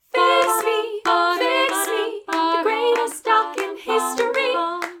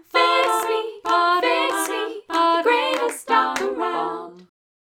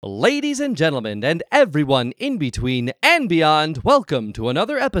Ladies and gentlemen, and everyone in between and beyond, welcome to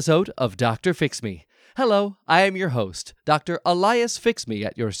another episode of Dr. Fix Me. Hello, I am your host, Dr. Elias Fix Me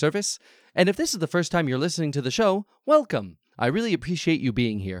at your service, and if this is the first time you're listening to the show, welcome. I really appreciate you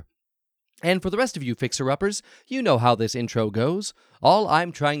being here. And for the rest of you fixer-uppers, you know how this intro goes. All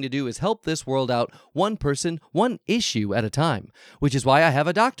I'm trying to do is help this world out one person, one issue at a time, which is why I have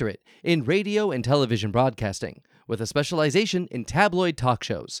a doctorate in radio and television broadcasting, with a specialization in tabloid talk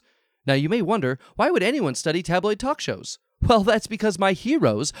shows. Now you may wonder, why would anyone study tabloid talk shows? Well, that's because my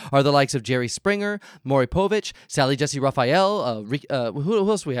heroes are the likes of Jerry Springer, Maury Povich, Sally Jessy Raphael, who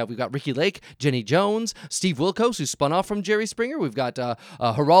else do we have? We've got Ricky Lake, Jenny Jones, Steve Wilkos, who spun off from Jerry Springer. We've got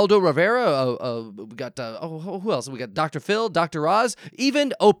Geraldo Rivera. We got, who else? We got Dr. Phil, Dr. Oz,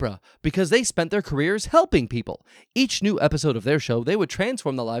 even Oprah, because they spent their careers helping people. Each new episode of their show, they would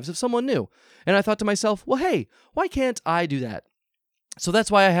transform the lives of someone new. And I thought to myself, well, hey, why can't I do that? So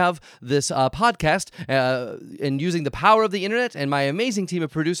that's why I have this podcast, and using the power of the internet and my amazing team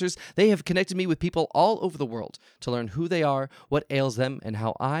of producers, they have connected me with people all over the world to learn who they are, what ails them, and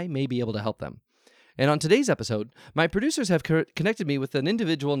how I may be able to help them. And on today's episode, my producers have connected me with an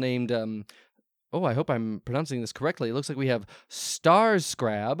individual named, I hope I'm pronouncing this correctly. It looks like we have Stars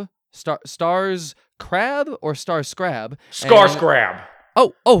Crab or Star Scrab? Scrab.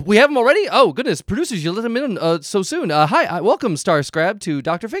 Oh, we have him already? Oh, goodness. Producers, you let him in so soon. Hi, welcome, Star Scrab, to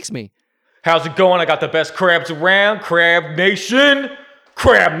Dr. Fix Me. How's it going? I got the best crabs around. Crab Nation,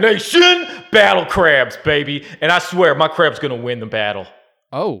 battle crabs, baby. And I swear, my crab's gonna win the battle.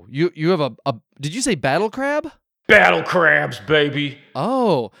 Oh, you have a did you say battle crab? Battle crabs, baby.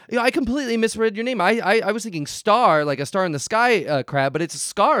 Oh, I completely misread your name. I was thinking star, like a star in the sky crab, but it's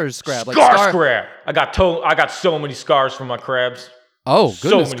Scars Crab. Scrab. I got so many scars from my crabs. Oh,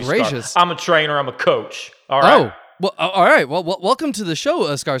 goodness gracious. Scars. I'm a trainer. I'm a coach. All right. Oh, well, all right. Well, welcome to the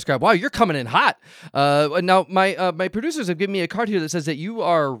show, Scar Scrab. Wow, you're coming in hot. Now, my producers have given me a card here that says that you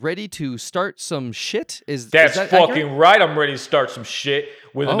are ready to start some shit. That's is that fucking accurate? right. I'm ready to start some shit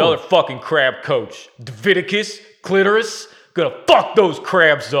with another fucking crab coach. Daviticus, Clitoris, gonna fuck those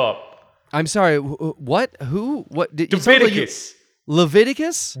crabs up. I'm sorry. What? Who? What? Daviticus.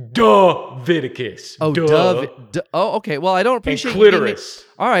 Leviticus? Daviticus. Oh, okay. Well, I don't appreciate and clitoris.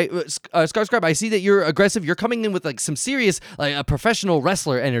 All right, Scarscribe, I see that you're aggressive. You're coming in with like some serious, like a professional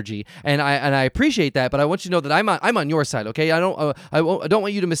wrestler energy, and I appreciate that. But I want you to know that I'm on your side. Okay, I don't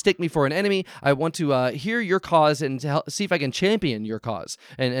want you to mistake me for an enemy. I want to hear your cause and to see if I can champion your cause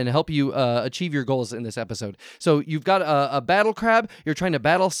and help you achieve your goals in this episode. So you've got a battle crab. You're trying to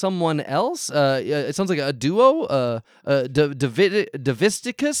battle someone else. It sounds like a duo.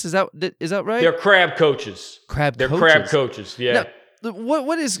 Davisticus. Is that right? They're crab coaches. They're crab coaches. Yeah. Now,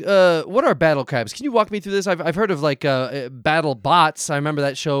 what are battle crabs? Can you walk me through this? I've heard of like battle bots. I remember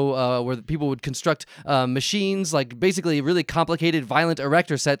that show where people would construct machines, like basically really complicated, violent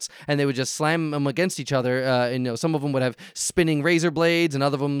erector sets, and they would just slam them against each other. And some of them would have spinning razor blades, and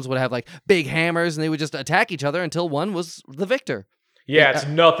other ones would have like big hammers, and they would just attack each other until one was the victor. Yeah, it's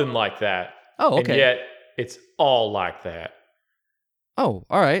nothing like that. Oh, okay. And yet it's all like that. Oh,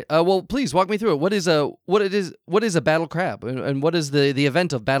 all right. Well, please walk me through it. What is a battle crab, and what is the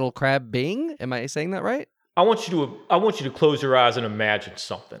event of battle crab being? Am I saying that right? I want you to close your eyes and imagine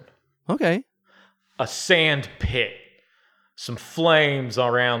something. Okay. A sand pit, some flames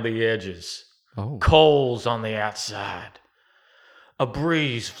around the edges, Oh. coals on the outside. A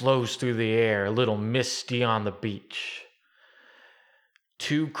breeze flows through the air, a little misty on the beach.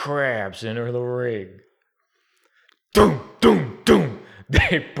 Two crabs enter the ring. Doom, doom, doom.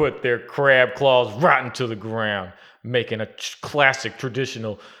 They put their crab claws right into the ground, making a classic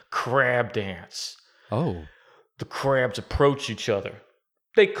traditional crab dance. Oh. The crabs approach each other.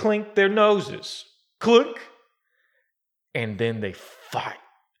 They clink their noses. Clink. And then they fight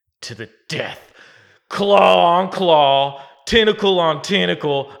to the death. Claw on claw, tentacle on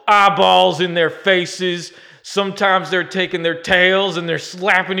tentacle, eyeballs in their faces. Sometimes they're taking their tails and they're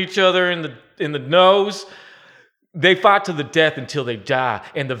slapping each other in the nose. They fight to the death until they die,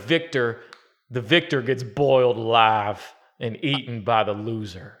 and the victor gets boiled alive and eaten by the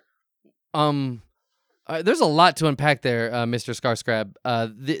loser. There's a lot to unpack there, Mr. Scarscrab.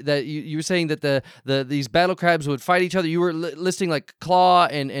 That you were saying that these battle crabs would fight each other. You were listing like claw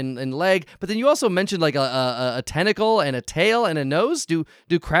and leg, but then you also mentioned like a tentacle and a tail and a nose. Do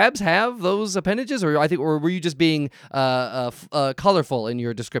crabs have those appendages, or were you just being colorful in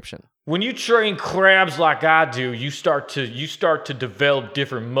your description? When you train crabs like I do, you start to develop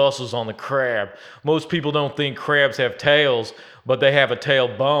different muscles on the crab. Most people don't think crabs have tails, but they have a tail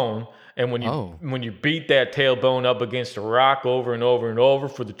bone. And when you Oh. when you beat that tailbone up against a rock over and over and over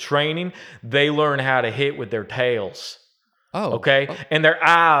for the training, they learn how to hit with their tails. Oh. Okay? Oh, And their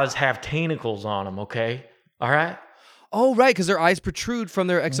eyes have tentacles on them, okay? All right? oh, right, because their eyes protrude from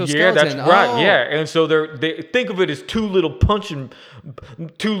their exoskeleton. Yeah, that's right. Oh. Yeah, and so they think of it as two little punching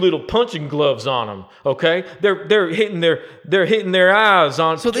gloves on them. Okay, they're hitting their eyes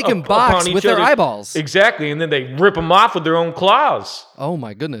on So they can upon box each with their other. eyeballs. Exactly, and then they rip them off with their own claws. Oh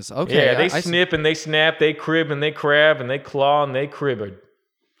my goodness. Okay. Yeah, they I see. snip and they snap, they crib and they crab and they claw and they cribbard.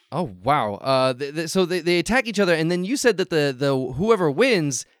 Oh wow. So they attack each other, and then you said that the whoever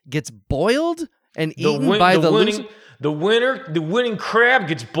wins gets boiled and eaten by the loser. The winning crab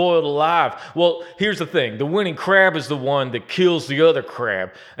gets boiled alive. Well, here's the thing. The winning crab is the one that kills the other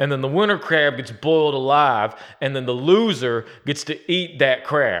crab. And then the winner crab gets boiled alive. And then the loser gets to eat that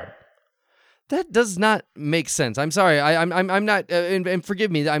crab. That does not make sense. I'm sorry. I'm not. And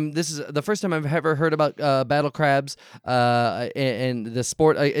forgive me. This is the first time I've ever heard about battle crabs. And the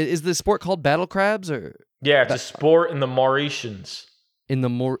sport is the sport called battle crabs or Yeah, it's a sport in the Mauritians. in the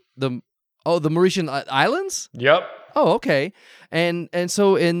Mauritian Islands. Yep. Oh, okay. And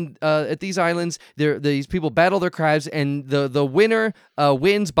so in at these islands, these people battle their crabs, and the winner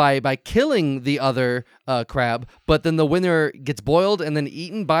wins by killing the other crab. But then the winner gets boiled and then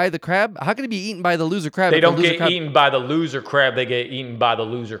eaten by the crab. How can it be eaten by the loser crab? They if the don't loser get crab... eaten by the loser crab. They get eaten by the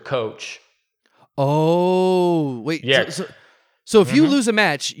loser coach. Oh, wait. Yeah. So if you lose a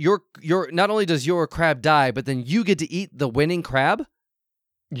match, your not only does your crab die, but then you get to eat the winning crab.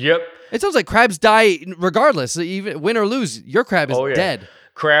 Yep. It sounds like crabs die regardless. Even win or lose, your crab is dead.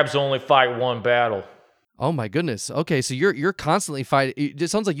 Crabs only fight one battle. Oh my goodness. Okay, so you're constantly fighting. It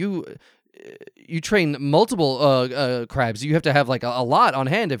sounds like you train multiple crabs. You have to have like a lot on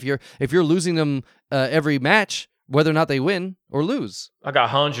hand if you're losing them every match, whether or not they win or lose. I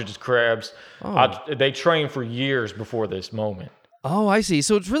got hundreds of crabs. Oh. They train for years before this moment. Oh, I see.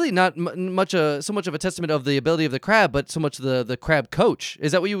 So it's really not so much of a testament of the ability of the crab, but so much the crab coach.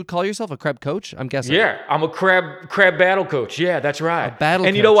 Is that what you would call yourself, a crab coach? I'm guessing. Yeah, I'm a crab battle coach. Yeah, that's right. A battle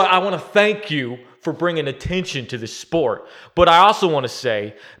And you know coach. what? I want to thank you for bringing attention to this sport. But I also want to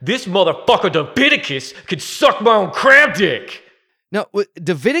say, this motherfucker Davidicus could suck my own crab dick. No,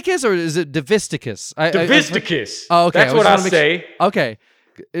 Davidicus or is it Davisticus? Davisticus. Oh, okay. That's what I say. Okay.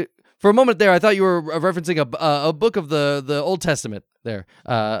 For a moment there, I thought you were referencing a book of the Old Testament there,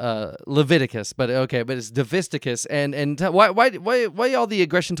 Leviticus. But okay, but it's Davisticus, and why all the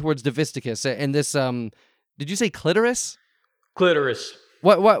aggression towards Davisticus and this? Did you say clitoris? Clitoris.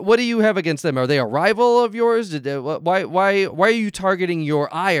 What do you have against them? Are they a rival of yours? Why are you targeting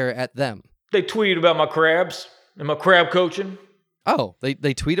your ire at them? They tweeted about my crabs and my crab coaching. Oh,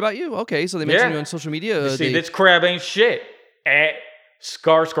 they tweet about you? Okay, so they mention you on social media. See, this crab ain't shit.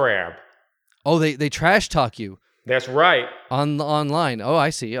 Skarskrab. Oh, they trash talk you. That's right. Online. Oh, I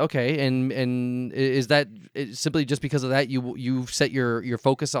see. Okay, and is that simply just because of that you set your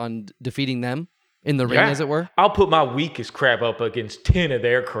focus on defeating them in the ring, as it were? I'll put my weakest crab up against 10 of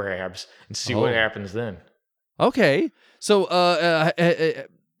their crabs and see what happens then. Okay, so I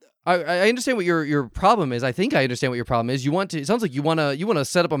understand what your problem is. I think I understand what your problem is. It sounds like you want to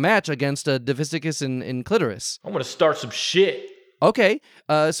set up a match against Davisticus and Clitoris. I want to start some shit. Okay,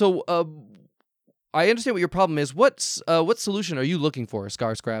 so I understand what your problem is. What solution are you looking for,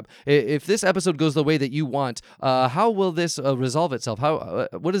 Skarskrab? If this episode goes the way that you want, how will this resolve itself?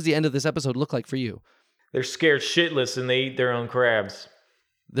 What does the end of this episode look like for you? They're scared shitless and they eat their own crabs.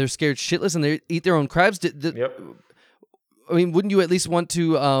 They're scared shitless and they eat their own crabs? Yep. I mean, wouldn't you at least want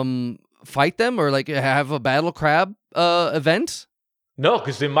to fight them or like have a battle crab event? No,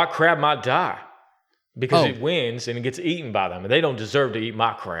 because then my crab might die. Because it wins and it gets eaten by them. And they don't deserve to eat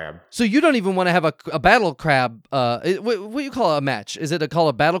my crab. So you don't even want to have a battle crab. What do you call a match? Is it called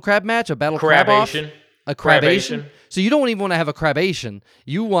a battle crab match? A battle crab off? A crabation? So you don't even want to have a crabation.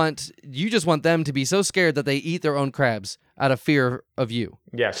 You just want them to be so scared that they eat their own crabs out of fear of you.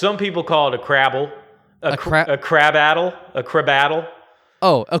 Yeah, some people call it a crabble. A crabaddle. A crabaddle.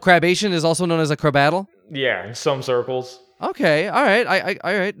 Oh, a crabation is also known as a crabaddle? Yeah, in some circles. Okay, all right.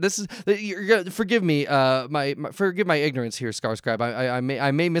 All right. This is forgive me. Forgive my ignorance here, Skarskrab.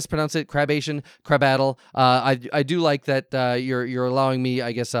 I may mispronounce it. Crabation, crabaddle. I do like that you're allowing me,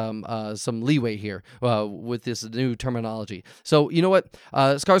 I guess, some leeway here with this new terminology. So you know what,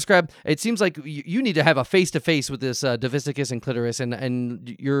 Skarskrab, it seems like you need to have a face-to-face with this Davisticus and Clitoris,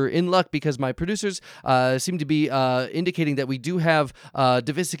 and you're in luck because my producers seem to be indicating that we do have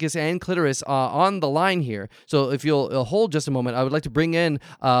Davisticus and Clitoris on the line here. So if you'll hold just a moment, I would like to bring in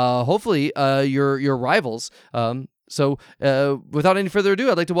hopefully your rivals. So, without any further ado,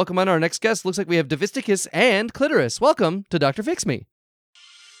 I'd like to welcome on our next guest. Looks like we have Divisticus and Clitoris. Welcome to Dr. Fix Me.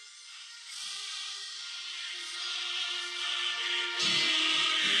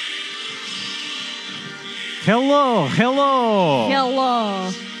 Hello.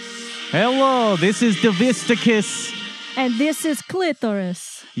 Hello. This is Divisticus And this is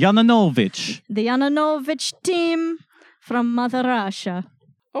Clitoris, Yananovich. the Yananovich team from Mother Russia.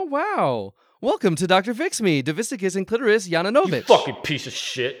 Oh, wow. Welcome to Dr. Fix Me, Divisticus and Clitoris Yananovich. You fucking piece of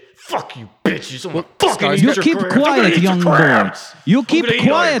shit. Fuck you, bitches. I'm Well, gonna fucking Scars, eat You your keep crabs. quiet, I'm gonna eat young your boy. crabs. You keep gonna eat all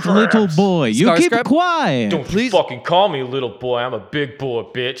your quiet, little crabs. boy. You Scars, keep grab- quiet. Don't Please- you fucking call me little boy. I'm a big boy,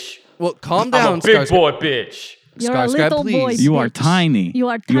 bitch. Well, calm I'm down, a big Skarsgård. boy, bitch. You're Skarsgård, a little please. boy. You are bitch. tiny. You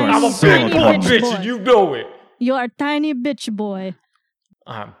are You tiny. are I'm a so big boy, tiny. bitch, and you know it. You are tiny bitch boy.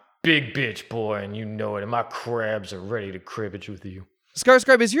 I'm big bitch boy, and you know it. And my crabs are ready to cribbage with you.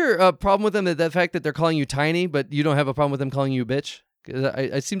 Skarsgård, is your problem with them the fact that they're calling you tiny, but you don't have a problem with them calling you a bitch? 'Cause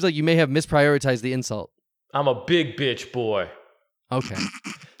it seems like you may have misprioritized the insult. I'm a big bitch boy. Okay.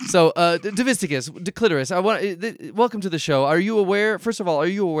 So, Divisticus, Clitoris, welcome to the show. Are you aware, first of all, are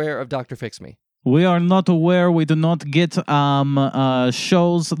you aware of Dr. Fix Me? We are not aware. We do not get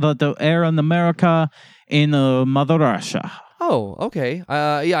shows that air in America in Mother Russia. Oh, okay.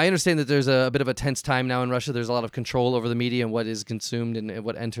 Yeah, I understand that there's a bit of a tense time now in Russia. There's a lot of control over the media and what is consumed and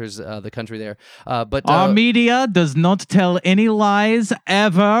what enters the country there. But Our media does not tell any lies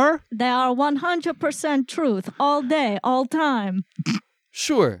ever. They are 100% truth all day, all time.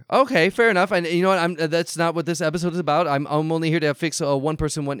 Sure. Okay, fair enough. And you know what? That's not what this episode is about. I'm only here to fix one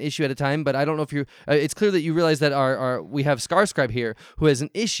person, one issue at a time. But I don't know if you. It's clear that you realize that we have Skarsgård here who has an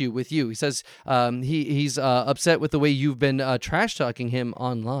issue with you. He says he's upset with the way you've been trash talking him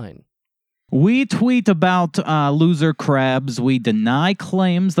online. We tweet about loser crabs. We deny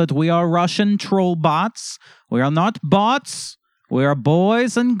claims that we are Russian troll bots. We are not bots. We are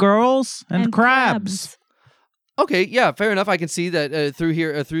boys and girls and crabs. Okay, yeah, fair enough. I can see that through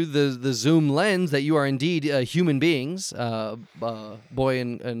here, through the Zoom lens, that you are indeed human beings, boy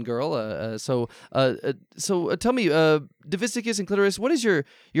and girl. So tell me, Divisticus and Clitoris, what is your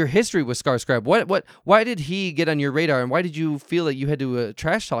history with Skarsgård? Why did he get on your radar, and why did you feel that you had to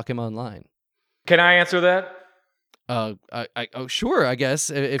trash talk him online? Can I answer that? Sure, I guess.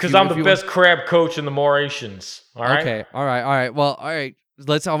 Because I'm the best crab coach in the Mauritians. All right. Okay, all right. Well, all right.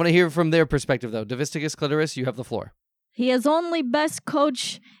 I want to hear from their perspective, though. Divisticus, Clitoris, you have the floor. He is only best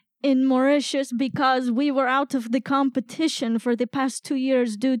coach in Mauritius because we were out of the competition for the past 2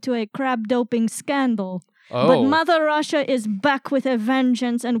 years due to a crab doping scandal. Oh. But Mother Russia is back with a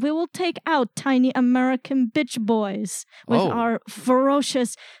vengeance, and we will take out tiny American bitch boys with our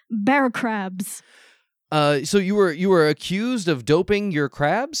ferocious bear crabs. So you were accused of doping your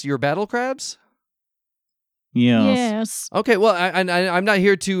crabs, your battle crabs? Yes. Okay, well, I'm not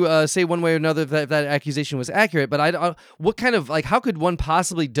here to say one way or another if that accusation was accurate, but what kind of, like, how could one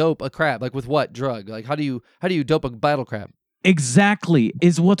possibly dope a crab? Like, with what drug? Like, how do you dope a battle crab? Exactly,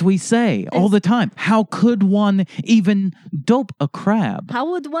 is what we say all the time. How could one even dope a crab? How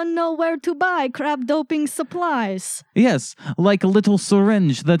would one know where to buy crab doping supplies? Yes, like a little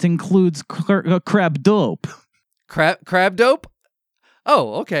syringe that includes crab dope. Crab dope?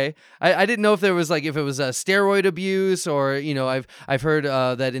 Oh, okay. I didn't know if there was if it was steroid abuse or I've heard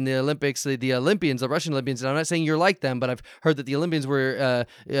that in the Olympics the Olympians, the Russian Olympians, and I'm not saying you're like them, but I've heard that the Olympians were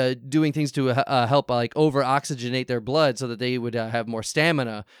doing things to help over oxygenate their blood so that they would have more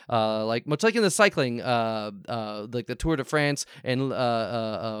stamina, much like in the cycling, like the Tour de France and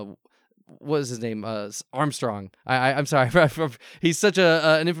what is his name? Armstrong. I'm sorry, he's such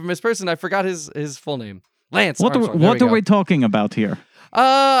an infamous person. I forgot his full name. Lance Armstrong. What are we talking about here?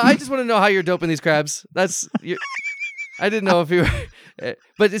 I just want to know how you're doping these crabs. I didn't know if you were,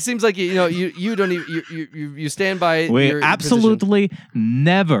 but it seems like you don't even you stand by. We your absolutely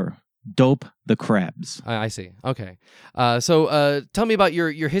never dope the crabs. I see. Okay. So tell me about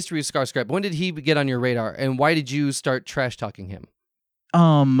your history with Skarsgård. When did he get on your radar, and why did you start trash talking him?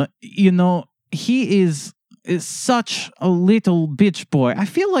 He is such a little bitch boy. I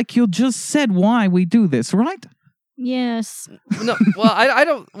feel like you just said why we do this, right? Yes. No. Well, I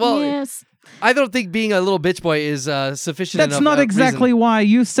don't. Well, yes. I don't think being a little bitch boy is sufficient. That's enough, not exactly reason. why.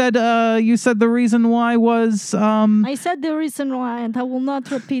 You said the reason why was I said the reason why, and I will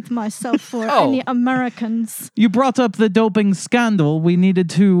not repeat myself for any Americans. You brought up the doping scandal. We needed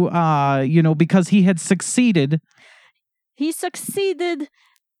to because he had succeeded. He succeeded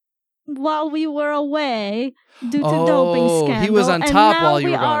while we were away due to doping scandal. He was on top while you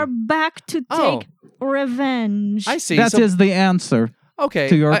were and now we are gone. back to take revenge. I see. That is the answer. Okay.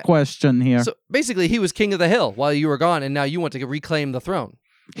 to your question here. So basically, he was king of the hill while you were gone, and now you want to reclaim the throne.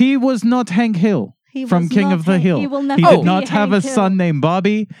 He was not Hank Hill He from was King not of the Hank- Hill. he will He never did be not have a Hank Hill. son named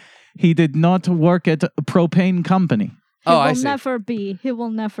Bobby. He did not work at a propane company. He I will see. never be. He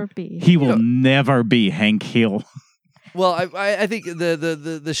will never be. He will never be Hank Hill. Well, I think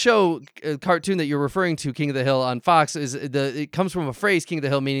the show cartoon that you're referring to, King of the Hill on Fox, it comes from a phrase, King of the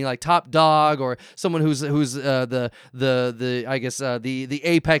Hill, meaning like top dog or someone who's the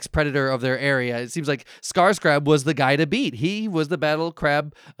apex predator of their area. It seems like Skarsgård was the guy to beat. He was the battle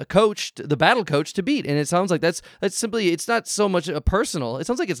crab coach to beat, and it sounds like that's simply, it's not so much a personal. It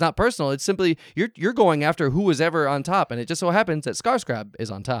sounds like it's not personal. It's simply you're going after who was ever on top, and it just so happens that Skarsgård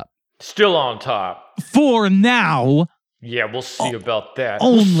is on top. Still on top. For now. Yeah, we'll see about that.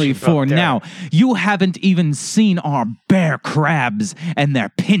 Only We'll see for about that. now. You haven't even seen our bear crabs and their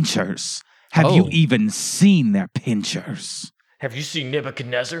pinchers. Have you Oh. even seen their pinchers? Have you seen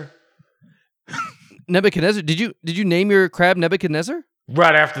Nebuchadnezzar? Nebuchadnezzar, did you name your crab Nebuchadnezzar?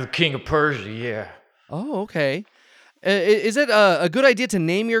 Right after the king of Persia, yeah. Oh, okay. Is it a good idea to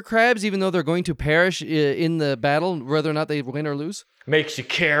name your crabs even though they're going to perish in the battle, whether or not they win or lose? Makes you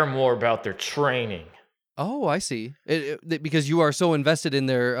care more about their training. Oh, I see. Because you are so invested in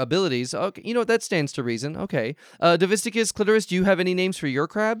their abilities. Okay, you know, that stands to reason. Okay. Davisticus, Clitoris, do you have any names for your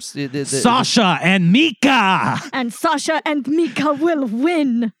crabs? Sasha and Mika! And Sasha and Mika will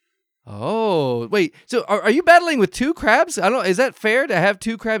win. Oh, wait. So are you battling with two crabs? I don't know. Is that fair to have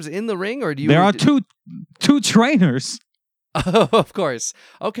two crabs in the ring, or do you? There are two trainers. Oh, of course.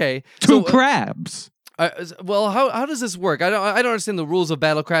 Okay. Two crabs. Well, how does this work? I don't understand the rules of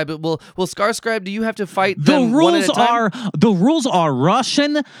Battle Crab. But will Skarsgård? Do you have to fight The them one at rules a time? are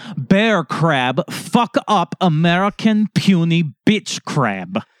Russian bear crab fuck up American puny bitch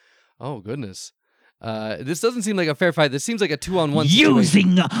crab. Oh goodness. This doesn't seem like a fair fight. This seems like a 2-on-1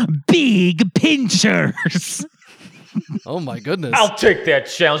 situation. Using big pinchers. Oh my goodness. I'll take that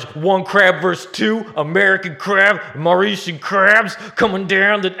challenge. One crab versus two. American crab, Mauritian crabs coming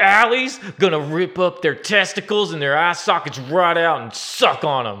down the alleys. Gonna rip up their testicles and their eye sockets right out and suck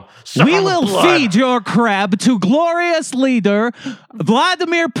on them. We will feed your crab to glorious leader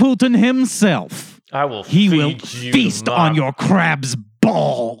Vladimir Putin himself. I will He feed will you feast to on my- your crab's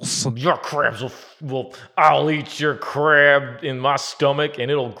balls. Your crabs will. I'll eat your crab in my stomach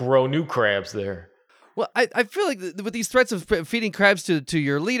and it'll grow new crabs there. Well, I feel like with these threats of feeding crabs to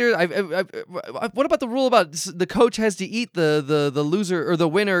your leader, what about the rule about the coach has to eat the loser or the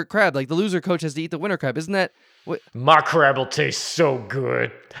winner crab? Like the loser coach has to eat the winner crab. Isn't that what? My crab will taste so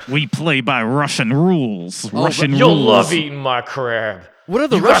good. We play by Russian rules. Russian You'll rules. love eating my crab. What are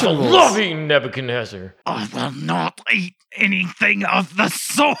the You guys Russian will rules? love eating Nebuchadnezzar. I will not eat anything of the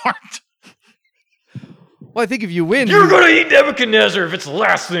sort. Well, I think if you win, You're gonna eat Nebuchadnezzar if it's the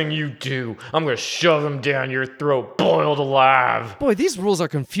last thing you do. I'm gonna shove him down your throat, boiled alive. boy, these rules are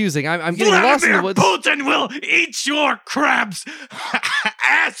confusing. I'm getting lost in the woods. Putin will eat your crab's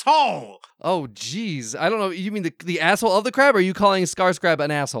asshole. Oh, jeez. I don't know. You mean the asshole of the crab, or are you calling Skarsgård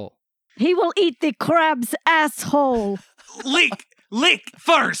an asshole? He will eat the crab's asshole. Lick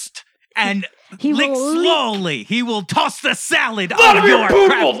first, and He lick will slowly. He will toss the salad of Vladimir your Putin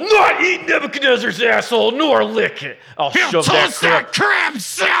crab. will not eat Nebuchadnezzar's asshole nor lick it. I'll He'll shove that toss crab. that crab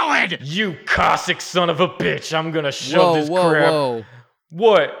salad. You Cossack son of a bitch! I'm gonna shove Whoa, this whoa, crab. whoa.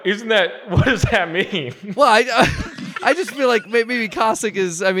 What? Isn't that? What does that mean? Well, I just feel like maybe Cossack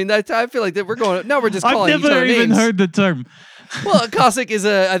is. I mean, I feel like that we're going. No, we're just I've calling each never other even names. heard the term. Well, Cossack is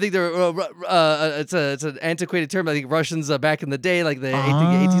I think they're it's an antiquated term. I think Russians back in the day, like the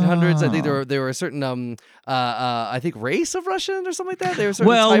 1800s. I think they were a certain I think race of Russian or something like that. They were a certain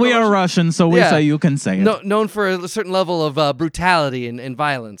Well, type we of are Russian, so we Yeah. say you can say it. known for a certain level of brutality and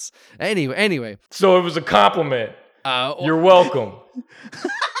violence. Anyway, So it was a compliment. uh, You're welcome.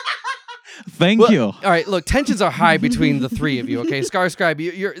 Thank you. all right, look, tensions are high between the three of you, okay? Skarsgård,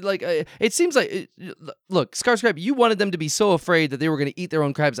 you're like, it seems like, look, Skarsgård, you wanted them to be so afraid that they were going to eat their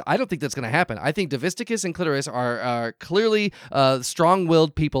own crabs. I don't think that's going to happen. I think Davisticus and Clitoris are clearly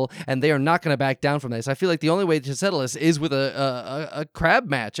strong-willed people, and they are not going to back down from this. I feel like the only way to settle this is with a crab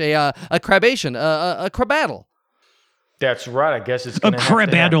match, a crabation, a crabattle. That's right. I guess it's A gonna have to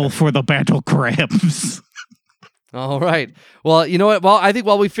happen. crabattle for the battle crabs. All right. Well, you know what? Well, I think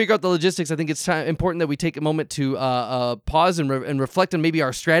while we figure out the logistics, I think it's important that we take a moment to pause and reflect on maybe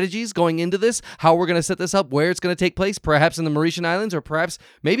our strategies going into this, how we're going to set this up, where it's going to take place, perhaps in the Mauritian Islands or perhaps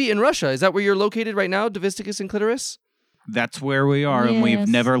maybe in Russia. Is that where you're located right now, Davisticus and Clitoris? That's where we are, and we've Yes.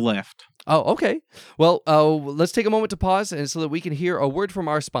 never left. Oh, okay. Well, let's take a moment to pause and so that we can hear a word from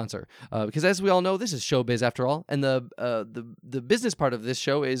our sponsor. Because as we all know, this is showbiz after all, and the business part of this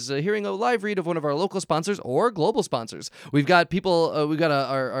show is hearing a live read of one of our local sponsors or global sponsors. We've got people. We've got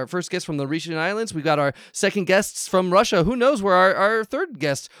our first guest from the Mauritian Islands. We've got our second guests from Russia. Who knows where our third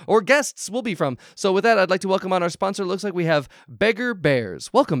guest or guests will be from? So with that, I'd like to welcome on our sponsor. It looks like we have Beggar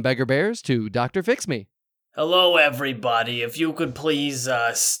Bears. Welcome, Beggar Bears, to Dr. Fix Me. Hello, everybody. If you could please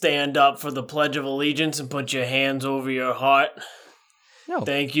stand up for the Pledge of Allegiance and put your hands over your heart. No.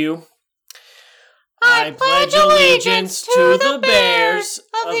 Thank you. I pledge allegiance to the bears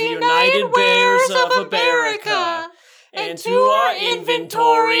of the United Bears of America, and to our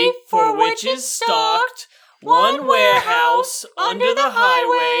inventory for which is stocked one warehouse under the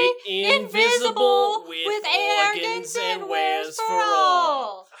highway, invisible, with organs and wares for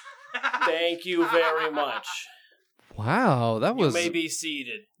all. Thank you very much. Wow, that was. You may be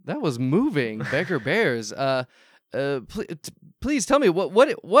seated. That was moving. Beggar Bears. Please tell me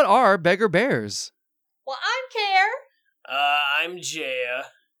what are Beggar Bears? Well, I'm Care. I'm Jaya.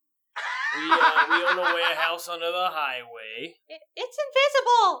 We own a warehouse under the highway. It's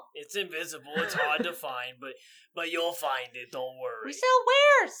invisible. It's invisible. It's hard to find, but you'll find it. Don't worry. We sell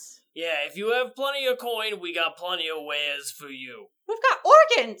wares. Yeah, if you have plenty of coin, we got plenty of wares for you. We've got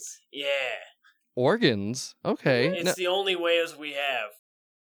organs. Yeah. Organs? Okay. It's the only wares we have.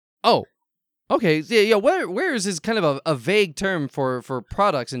 Oh. Okay. Yeah. Wares is kind of a vague term for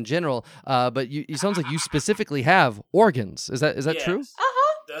products in general. But it sounds like you specifically have organs. Is that Yes. true?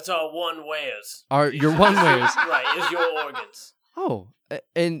 That's our one wares. Your one wares. Right, is your organs. Oh.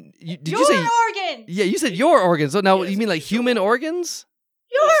 And did Your you say? organs. Yeah, you said your organs. So now Yes, you mean like human organs?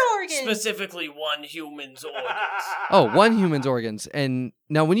 Your organs. Specifically one human's organs. Oh, one human's organs. And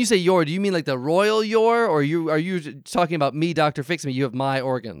now when you say your, do you mean like the royal your, or are you talking about me, Dr. Fix Me? You have my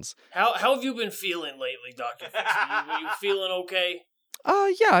organs. How have you been feeling lately, Dr. Fix? Were you feeling okay?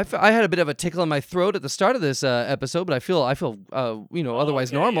 Yeah, I had a bit of a tickle in my throat at the start of this episode, but I feel otherwise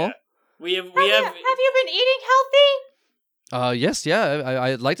Okay, normal. yeah. We have Have you been eating healthy? Yes, yeah,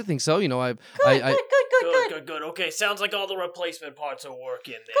 I'd like to think so. Good. Good. Okay, sounds like all the replacement parts are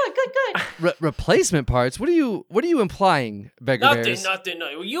working there. Good. Replacement parts. What are you implying, Beggar Bears? Nothing.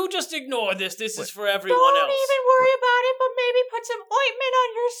 You just ignore this. This is for everyone else. Don't even worry about it, but maybe put some ointment on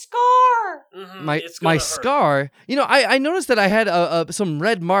your scar. It's My gonna hurt. scar. I noticed that I had some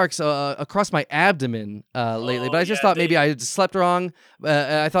red marks across my abdomen lately, but I just thought maybe I had slept wrong.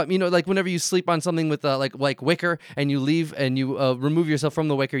 I thought like whenever you sleep on something with like wicker and you leave and you remove yourself from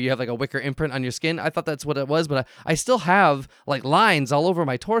the wicker, you have like a wicker imprint on your skin. I thought that's what it was, but I still have like lines all over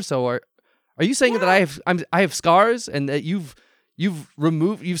my torso. Are you saying that I have scars and that you've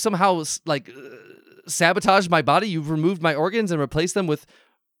somehow sabotaged my body? You've removed my organs and replaced them with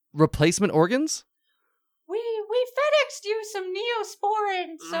replacement organs? We FedExed you some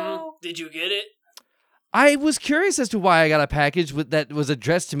Neosporin, so Did you get it? I was curious as to why I got a package that was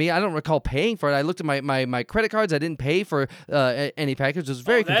addressed to me. I don't recall paying for it. I looked at my credit cards. I didn't pay for any package. I was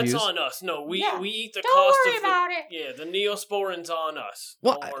very confused. That's on us. No, we eat the don't cost worry of about it. Yeah, the Neosporin's on us.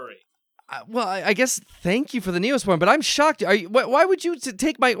 Well, Don't worry. I guess thank you for the Neosporin, but I'm shocked. Why would you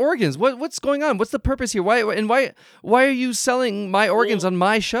take my organs? What's going on? What's the purpose here? Why are you selling my organs on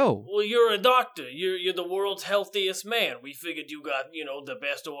my show? Well, you're a doctor. You're the world's healthiest man. We figured you got the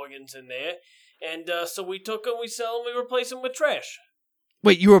best organs in there. And so we took them, we sell them, we replace them with trash.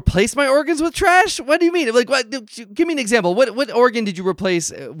 Wait, you replaced my organs with trash? What do you mean? Like, what? Give me an example. What organ did you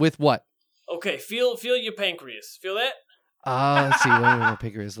replace with what? Okay, feel your pancreas. Feel that? Let's see. What are my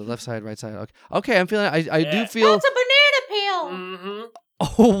pancreas? The left side, right side. Okay, I'm feeling. I do feel. that's a banana peel. Mm-hmm.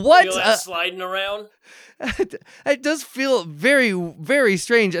 Oh, what? Feel that sliding around? It does feel very, very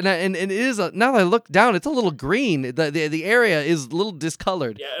strange, and it is. Now that I look down, it's a little green. The area is a little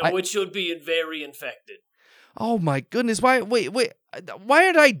discolored. Yeah, which should be very infected. Oh my goodness! Wait! Why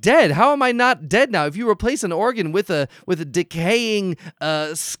aren't I dead? How am I not dead now? If you replace an organ with a decaying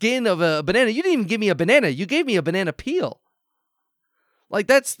skin of a banana, you didn't even give me a banana. You gave me a banana peel. Like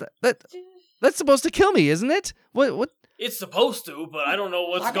that's supposed to kill me, isn't it? What? It's supposed to, but I don't know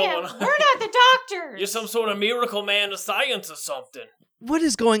what's going on. We're not the doctors. You're some sort of miracle man of science or something. What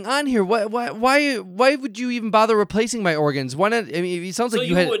is going on here? Why would you even bother replacing my organs? Why not? I mean, it sounds like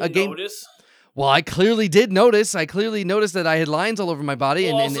you had a game. Notice. Well, I clearly did notice. I clearly noticed that I had lines all over my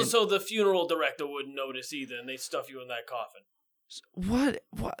body. Well, and so the funeral director wouldn't notice either, and they'd stuff you in that coffin. What?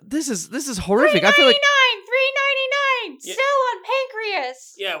 This is horrific. I feel like $3.99. Yeah. Sell on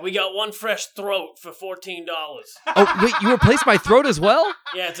pancreas. Yeah, we got one fresh throat for $14. Oh wait, you replaced my throat as well?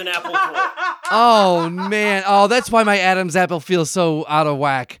 Yeah, it's an apple core. Oh man. Oh, that's why my Adam's apple feels so out of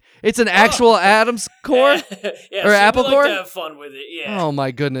whack. It's an actual Adam's core? Yeah, Or see, apple we core? like to have fun with it, yeah. Oh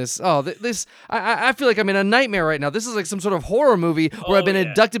my goodness! Oh, I feel like I'm in a nightmare right now. This is like some sort of horror movie where I've been yeah.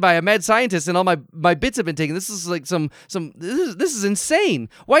 abducted by a mad scientist and all my bits have been taken. This is like this is insane.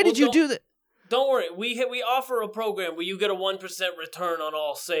 Why did you do that? Don't worry, we offer a program where you get a 1% return on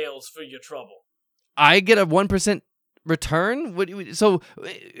all sales for your trouble. I get a 1% return. So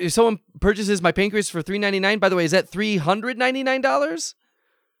if someone purchases my pancreas for $3.99, by the way, is that $399?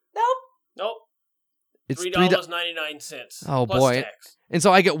 Nope. It's $3.99. Oh, plus boy. tax. And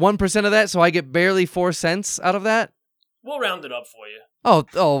so I get 1% of that. So I get barely 4 cents out of that. We'll round it up for you.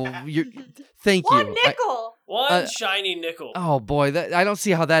 Thank you. One nickel. One shiny nickel. Oh boy, I don't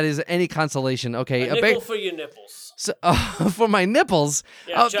see how that is any consolation. Okay, a nickel for your nipples. So, for my nipples.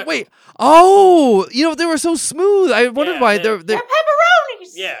 Yeah, check wait. 'em. Oh, they were so smooth. I wondered why they're. They're pepperonis.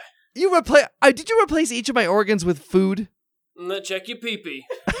 Yeah. You replace? Did you replace each of my organs with food? Check your pee-pee.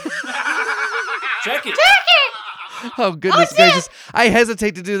 Check it. Oh goodness gracious! I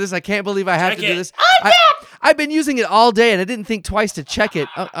hesitate to do this. I can't believe I have Check to do it. this. I've been using it all day, and I didn't think twice to check it.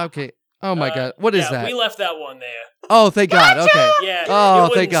 Okay. Oh my god, what is that? We left that one there. Oh, thank God. Okay. Yeah. Oh, it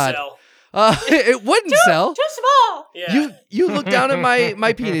wouldn't thank God. Sell. It wouldn't sell. Too small. Yeah. You looked down at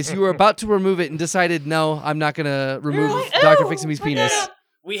my penis. You were about to remove it and decided, no, I'm not gonna remove like, Dr. "Ew, Fix-Me-Me's put it penis. up."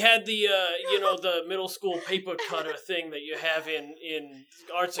 We had the the middle school paper cutter thing that you have in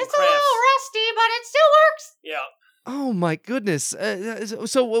arts and It's a crafts. little rusty, but it still works. Yeah. Oh my goodness.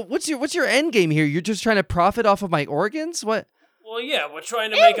 So what's your end game here? You're just trying to profit off of my organs? What? Well, yeah, we're trying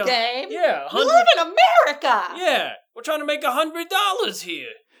to make Game. yeah, You live in America. yeah, we're trying to make $100 here.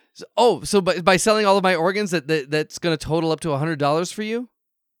 So by selling all of my organs, that's gonna total up to $100 for you?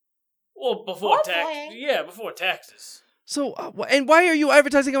 Well, before Hopefully. tax. Yeah, before taxes. So and why are you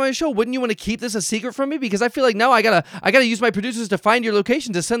advertising on my show? Wouldn't you want to keep this a secret from me? Because I feel like now I gotta use my producers to find your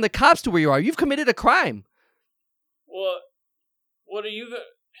location to send the cops to where you are. You've committed a crime. What are you? $4.99.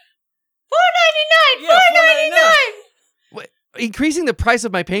 Yeah, $4.99. Increasing the price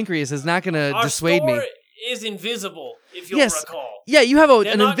of my pancreas is not gonna Our dissuade store me. is invisible, if you'll Yes. recall. Yeah, you have They're an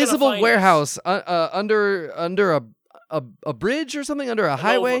not gonna invisible find us. warehouse under a bridge or something, under a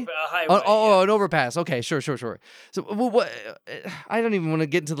highway. A highway. An overpass. Okay, sure. So, what? I don't even want to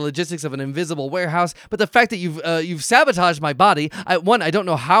get into the logistics of an invisible warehouse, but the fact that you've sabotaged my body. I don't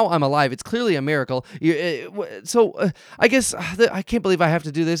know how I'm alive. It's clearly a miracle. I guess I can't believe I have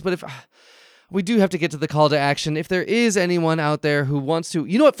to do this, but if. We do have to get to the call to action. If there is anyone out there who wants to,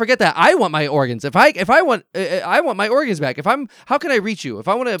 you know what? Forget that. I want my organs. If I want my organs back. How can I reach you? If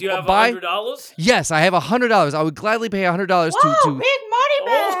I want to Do you have buy, $100? yes, I have $100. I would gladly pay $100 Whoa, to. big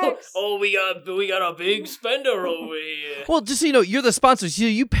money bags. We got a big spender over here. Well, just so you know, you're the sponsor. So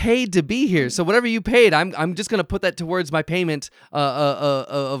you paid to be here. So whatever you paid, I'm just gonna put that towards my payment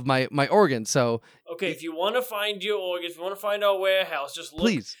of my organs. So Okay, if you want to find your organs, if you want to find our warehouse, just look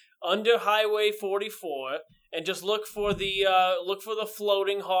please. under Highway 44 and just look for the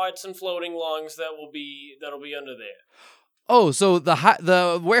floating hearts and floating lungs that'll be under there. Oh, so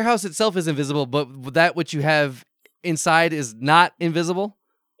the warehouse itself is invisible, but that which you have inside is not invisible?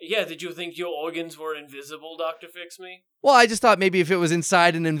 Yeah, did you think your organs were invisible, Dr. Fix-Me? Well, I just thought maybe if it was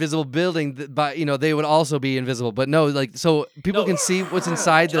inside an invisible building, they would also be invisible. But no, so people can see what's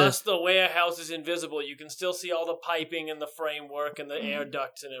inside the. Just the warehouse is invisible. You can still see all the piping and the framework and the air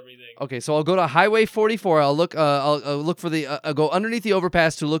ducts and everything. Okay, so I'll go to Highway 44. I'll look. I'll look for the. I'll go underneath the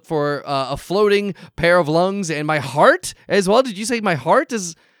overpass to look for a floating pair of lungs and my heart as well. Did you say my heart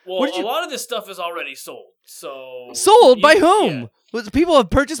is? Well, a lot of this stuff is already sold. So Sold by whom? Yeah. People have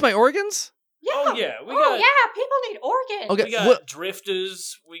purchased my organs? Yeah. Oh yeah, People need organs. Okay. we got what-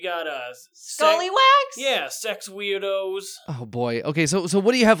 drifters. We got Scallywags? Yeah, sex weirdos. Oh boy. Okay. So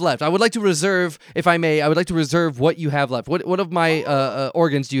what do you have left? I would like to reserve, if I may. I would like to reserve what you have left. What of my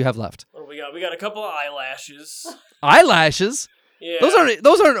organs do you have left? What do we got? We got a couple of eyelashes. Eyelashes. Yeah,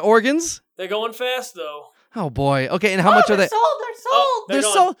 Those aren't organs. They're going fast though. Oh boy. Okay. And how much are they? They're sold. They're sold. Oh, They're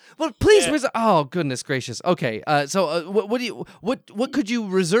gone. so. Well, please. Yeah. Oh goodness gracious. Okay. So what could you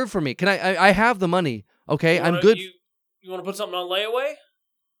reserve for me? Can I have the money? Okay. You I'm wanna- good. You want to put something on layaway?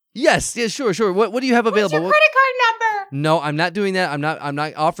 Yes. Yeah. Sure. What do you have What's available? your credit card number? No, I'm not doing that. I'm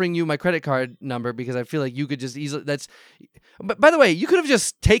not offering you my credit card number because I feel like you could just easily. But by the way, you could have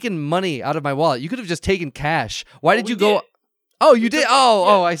just taken money out of my wallet. You could have just taken cash. Why did we you go? did. Oh, you We did. took it,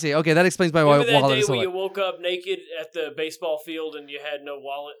 Oh, yeah. I see. Okay, that explains my Remember that wallet. day is so where low. you woke up naked at the baseball field and you had no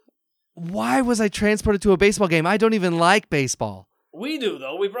wallet? Why was I transported to a baseball game? I don't even like baseball. We do,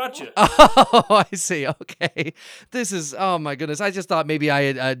 though. We brought you. Oh, I see. Okay, this is. Oh my goodness! I just thought maybe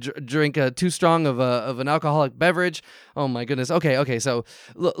I had drink too strong of an alcoholic beverage. Oh my goodness. Okay. So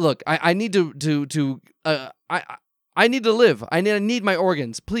look, I need I need to live. I need my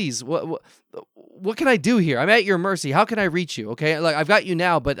organs. Please, what can I do here? I'm at your mercy. How can I reach you? Okay, like I've got you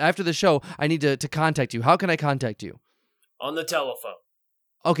now, but after the show, I need to contact you. How can I contact you? On the telephone.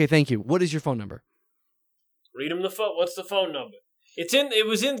 Okay, thank you. What is your phone number? Read him the phone. What's the phone number? It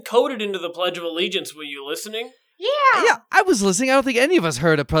was encoded into the Pledge of Allegiance. Were you listening? Yeah. I was listening. I don't think any of us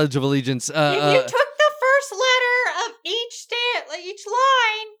heard a Pledge of Allegiance. If you took the first letter of each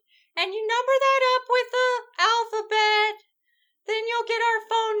line and you number that up with the alphabet, then you'll get our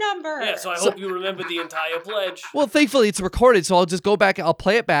phone number. Yeah, so I hope you remember the entire pledge. Well, thankfully it's recorded, so I'll just go back. I'll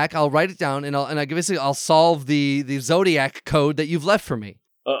play it back. I'll write it down, and I'll solve the Zodiac code that you've left for me.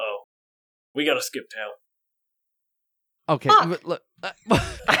 Uh-oh. We gotta skip town. Okay, look.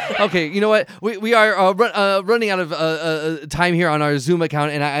 Okay, you know what? We are running out of time here on our Zoom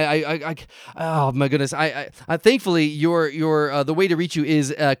account, and I oh my goodness, I thankfully your the way to reach you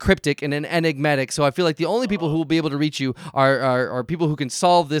is cryptic and enigmatic. So I feel like the only people who will be able to reach you are people who can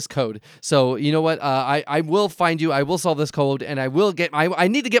solve this code. So you know what? I will find you. I will solve this code, and I will get I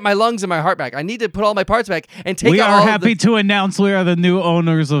need to get my lungs and my heart back. I need to put all my parts back and take. We are happy to announce we are the new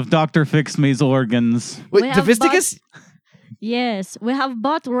owners of Dr. Fix Me's organs. Wait, We have Divisticus? Yes, we have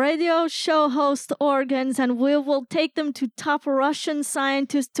bought radio show host organs, and we will take them to top Russian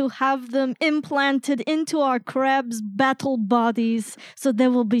scientists to have them implanted into our crabs' battle bodies so they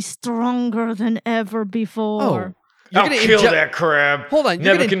will be stronger than ever before. I'll kill that crab. Hold on,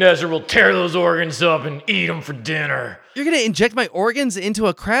 Nebuchadnezzar will tear those organs up and eat them for dinner. You're going to inject my organs into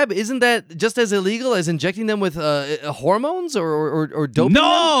a crab? Isn't that just as illegal as injecting them with hormones or doping?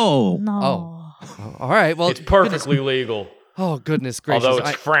 No! No. Oh, all right. Well, It's perfectly legal. Oh, goodness gracious. Although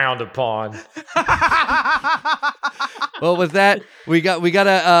it's frowned upon. Well, with that, we gotta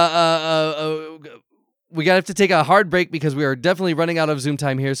have to take a hard break because we are definitely running out of Zoom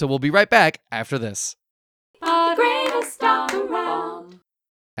time here. So we'll be right back after this. The greatest dog around.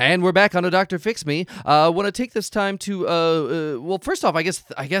 And we're back on a Dr. Fix Me. Want to take this time to, well, first off, I guess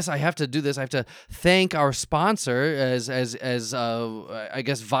I have to do this. I have to thank our sponsor, as I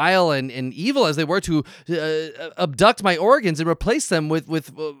guess vile and evil as they were to abduct my organs and replace them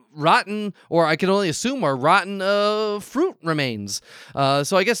with rotten, or I can only assume are rotten fruit remains.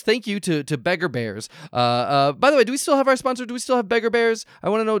 So I guess thank you to Beggar Bears. By the way, do we still have our sponsor? Do we still have Beggar Bears? I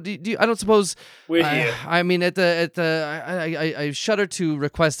want to know. Do you, I don't suppose We're here. I mean, I shudder to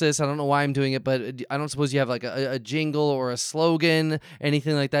request this. I don't know why I'm doing it, but I don't suppose you have like a jingle or a slogan,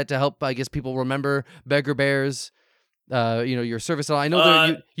 anything like that to help, I guess, people remember Beggar Bears. Your service. I know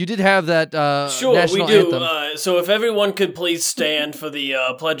that you did have that Sure, national we do. anthem. So if everyone could please stand for the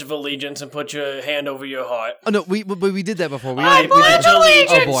Pledge of Allegiance and put your hand over your heart. Oh no, we did that before. I pledge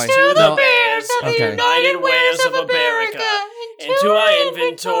allegiance Oh, boy. to the No. bears of the Okay. United Wares of America, and to our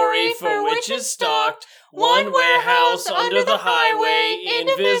inventory for which is stocked one warehouse under the highway,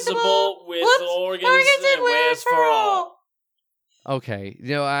 invisible, with organs and wares for all. Okay,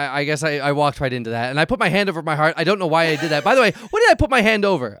 I guess I walked right into that, and I put my hand over my heart. I don't know why I did that. By the way, what did I put my hand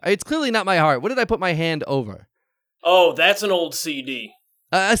over? It's clearly not my heart. What did I put my hand over? Oh, that's an old CD.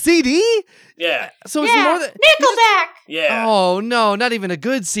 A CD? Yeah. So it's Yeah, more than Nickelback. Yeah. Oh no, not even a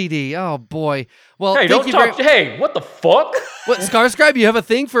good CD. Oh boy. Well, Hey, thank don't you talk. very. Hey, what the fuck? What, Skarscribe? You have a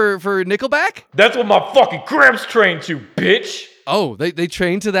thing for Nickelback? That's what my fucking crab's trained to, bitch. Oh, they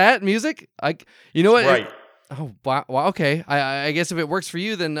train to that music? You know what? Right. Oh wow. Okay. I guess if it works for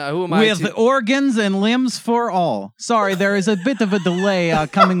you, then who am I? With organs and limbs for all. Sorry, there is a bit of a delay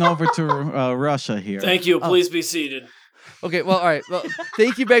coming over to Russia here. Thank you. Please be seated. Okay, well, all right. Well,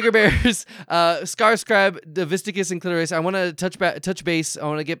 thank you, Beggar Bears, Skarscribe, Divisticus, and Clitoris. I want to touch base. I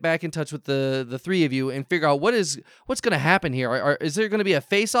want to get back in touch with the three of you and figure out what's going to happen here. Is there going to be a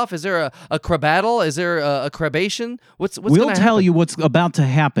face-off? Is there a crabattle? Is there a crabation? What's We'll going to tell happen? you what's about to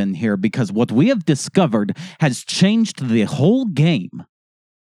happen here because what we have discovered has changed the whole game.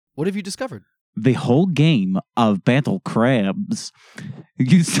 What have you discovered? The whole game of battle crabs.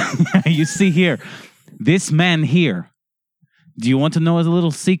 You see here, this man here. Do you want to know a little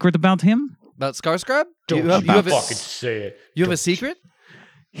secret about him? About Skarscribe? Don't you have a, fucking say it. you have a secret?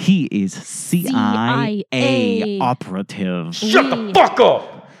 He is CIA CIA. operative. Shut the fuck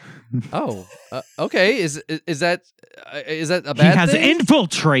up. Oh, okay. Is that a bad He has thing?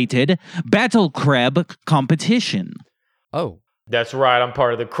 infiltrated battle crab competition. Oh. That's right. I'm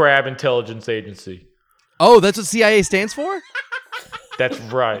part of the Crab Intelligence Agency. Oh, that's what CIA stands for? That's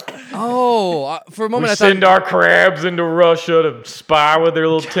right. Oh, for a moment We I send thought. our crabs into Russia to spy with their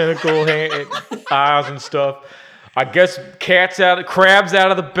little tentacle eyes and stuff. I guess crabs out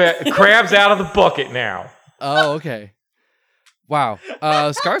of the bucket now. Oh, okay. Wow.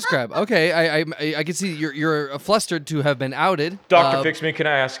 Skarscrab. Okay, I can see you're flustered to have been outed. Dr. Fixme, can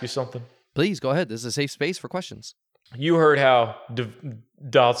I ask you something? Please go ahead. This is a safe space for questions. You heard how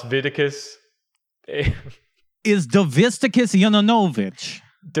Das Viticus, Is Davisticus Yonanovich?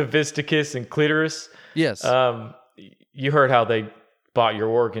 Davisticus and Clitoris, Yes. you heard how they bought your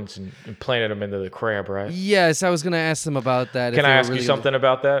organs and implanted them into the crab, right? Yes, I was going to ask them about that. Can I ask you something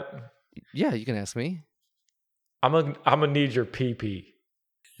about that? Yeah, you can ask me. I'm gonna need your pee-pee.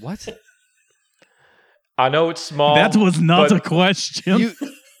 What? I know it's small. That was not but a question. You?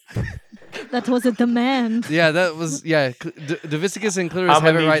 That was a demand. Yeah, that was Davisticus and Clitoris I'm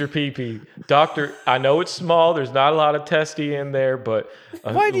have gonna it need right. your pee-pee. Doctor, I know it's small. There's not a lot of testy in there, but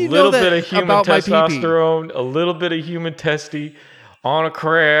a Why do you know little that bit of human about my pee-pee? testosterone, a little bit of human testy on a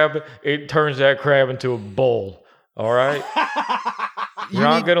crab, it turns that crab into a bull. All right? You're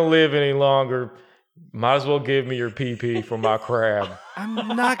not going to live any longer. Might as well give me your pee-pee for my crab. I'm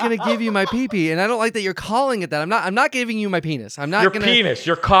not going to give you my pee-pee, and I don't like that you're calling it that. I'm not giving you my penis. I'm not Your gonna... penis,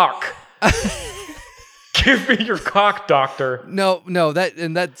 your cock. Give me your cock, doctor. No,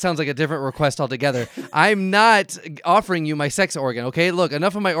 that sounds like a different request altogether. I'm not offering you my sex organ, okay? Look,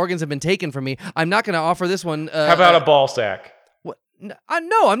 enough of my organs have been taken from me. I'm not going to offer this one. How about a ball sack? What?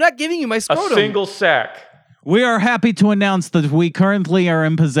 No, I'm not giving you my A scrotum. single sack. We are happy to announce that we currently are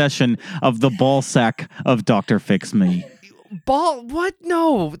in possession of the ball sack of Dr. Fix Me. Ball? What?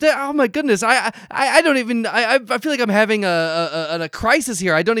 No. Oh my goodness. I don't even. I feel like I'm having a crisis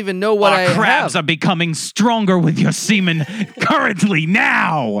here. I don't even know what I Our crabs have. are becoming stronger with your semen currently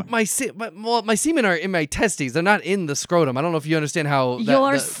now. My semen are in my testes. They're not in the scrotum. I don't know if you understand how.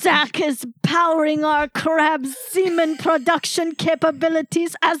 Your sack is powering our crab's semen production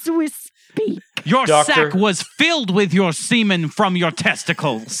capabilities as we speak. Your Doctor. sack was filled with your semen from your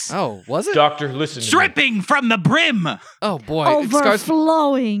testicles. Oh, was it? Doctor, listen to me. Dripping from the brim. Oh boy.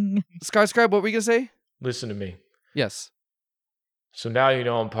 Overflowing. Skarscrab, what were you gonna say? Listen to me. Yes. So now you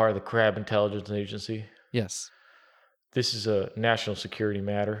know I'm part of the Crab Intelligence Agency. Yes. This is a national security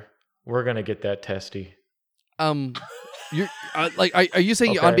matter. We're gonna get that testy. You're are you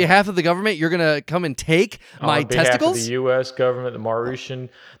saying Okay. on behalf of the government you're gonna come and take my On behalf testicles? of the U.S. government, the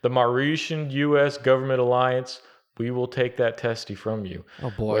Mauritian U.S. government alliance, we will take that testy from you,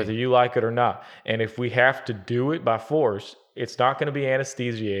 Oh boy. whether you like it or not. And if we have to do it by force, it's not going to be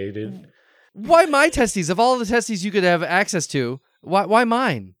anesthesiated. Why my testes? Of all the testes you could have access to, why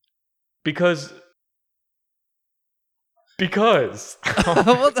mine? Because.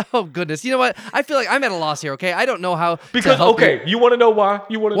 Oh goodness! You know what? I feel like I'm at a loss here. Okay, I don't know how. Because to help okay, you want to know why?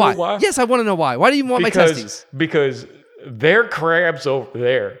 You want to why? know why? Yes, I want to know why. Why do you want my testes? Because their crabs over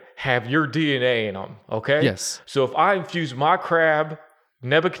there have your DNA in them. Okay. Yes. So if I infuse my crab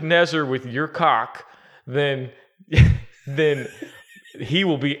Nebuchadnezzar with your cock, then he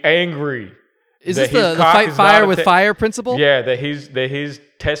will be angry. Is that this the his cock fight is fire not a with te- fire principle? Yeah, that his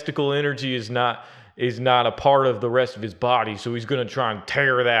testicle energy is not a part of the rest of his body, so he's gonna try and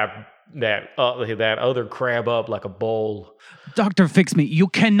tear that other crab up like a bowl. Dr. Fix Me, you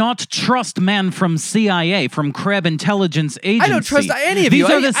cannot trust men from CIA, from Crab Intelligence Agency. I don't trust any of These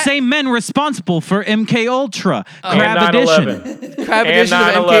you. are the same men responsible for MK Ultra, Crab and Edition. 9/11. Crab And edition of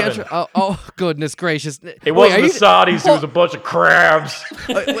MK 9/11. Ultra. Oh goodness gracious! It wasn't the Saudis; it was a bunch of crabs.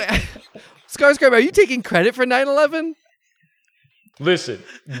 Skarsgård, are you taking credit for 9/11? Listen,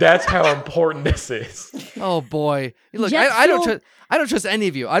 that's how important this is. Oh boy! Look, Jet I don't fuel- trust. I don't trust any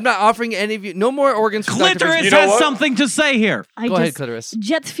of you. I'm not offering any of you. No more organs from Dr. Clitoris Fix Me. You know has what? something to say here. Go ahead, Clitoris.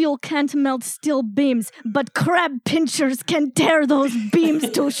 Jet fuel can't melt steel beams, but crab pinchers can tear those beams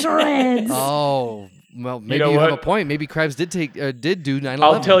to shreds. Oh, well, maybe know you have a what? point. Maybe crabs did do 9/11.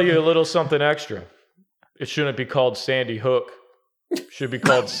 I'll tell you a little something extra. It shouldn't be called Sandy Hook. It should be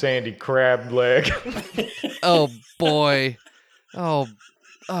called Sandy Crab Leg. Oh boy. Oh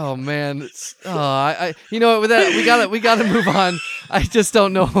man. I you know what, with that we gotta move on. I just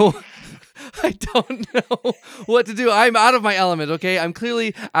don't know. I don't know what to do. I'm out of my element, okay? I'm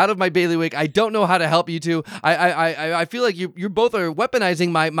clearly out of my bailiwick. I don't know how to help you two. I feel like you both are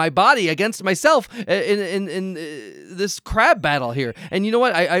weaponizing my body against myself in this crab battle here. And you know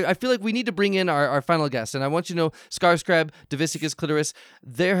what? I feel like we need to bring in our final guest. And I want you to know, Skarscrab, Davisticus, Clitoris,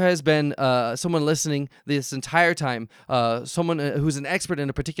 there has been someone listening this entire time, someone who's an expert in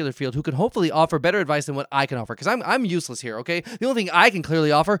a particular field who can hopefully offer better advice than what I can offer. Because I'm useless here, okay? The only thing I can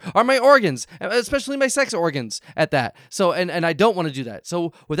clearly offer are my organs. especially my sex organs at that. So, and I don't want to do that.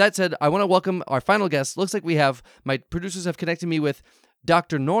 So with that said, I want to welcome our final guest. Looks like my producers have connected me with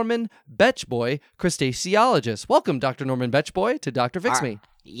Dr. Norman Betchboy, crustaceologist. Welcome, Dr. Norman Betchboy, to Dr. Fix Me.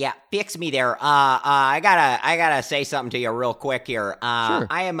 Yeah, fix me there. I gotta say something to you real quick here. Sure.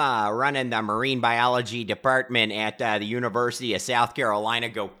 I am running the marine biology department at the University of South Carolina.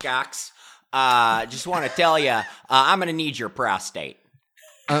 Go Cox. Just want to tell you, I'm gonna need your prostate.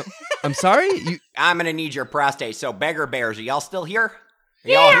 I'm sorry? I'm gonna need your prostate. So, beggar bears, are y'all still here? Are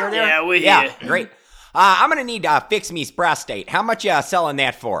y'all here there? Yeah, we're Yeah, here. great. I'm gonna need Fix Me's prostate. How much you selling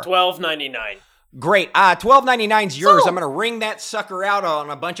that for? $12.99. Great. $12.99's yours. I'm gonna wring that sucker out on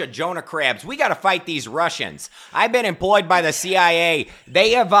a bunch of Jonah crabs. We gotta fight these Russians. I've been employed by the CIA.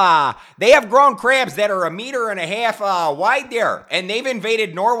 They have grown crabs that are 1.5 meters wide there, and they've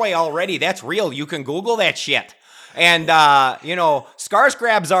invaded Norway already. That's real. You can Google that shit. And Scars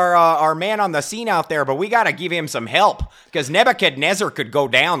crabs are our man on the scene out there, but we gotta give him some help because Nebuchadnezzar could go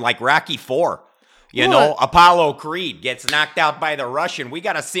down like Rocky IV. You know, Apollo Creed gets knocked out by the Russian. We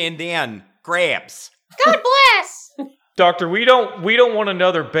gotta send in crabs. God bless. Doctor, we don't want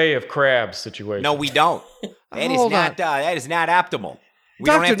another Bay of Crabs situation. No, we don't. That is not optimal. We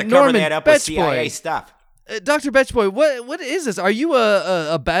don't Dr. have to cover Norman that up with Betchboy. CIA stuff. Dr. Betchboy, what is this? Are you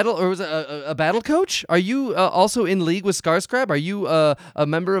a battle or was it a battle coach? Are you also in league with Scars Crab? Are you a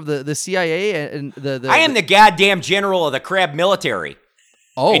member of the CIA and the I am the goddamn general of the crab military,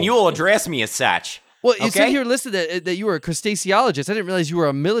 Oh, and you will address me as such. well, you said okay? here listed that you were a crustaceologist. I didn't realize you were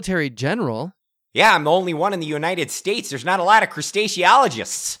a military general. Yeah, I'm the only one in the United States. There's not a lot of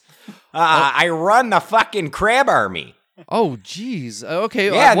crustaceologists. I run the fucking crab army. Oh, geez.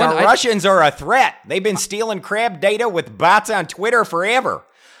 Okay. Yeah, the Russians are a threat. They've been stealing crab data with bots on Twitter forever.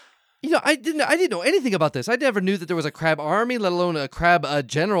 I didn't know anything about this. I never knew that there was a crab army, let alone a crab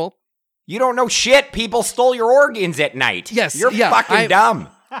general. You don't know shit. People stole your organs at night. Yes, You're yeah, fucking dumb.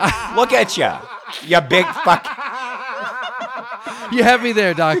 Look at you big fuck. You have me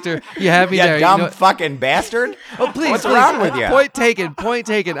there, doctor. You have me You there. dumb fucking bastard. Oh, please. What's please. wrong with you? Point taken. Point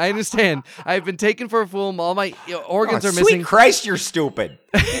taken. I understand. I've been taken for a fool. All my organs are Sweet missing. Christ, you're stupid.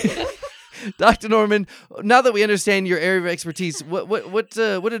 Dr. Norman, now that we understand your area of expertise,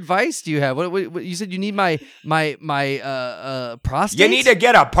 what advice do you have? What you said you need my prostate? You need to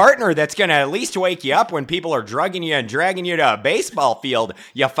get a partner that's going to at least wake you up when people are drugging you and dragging you to a baseball field,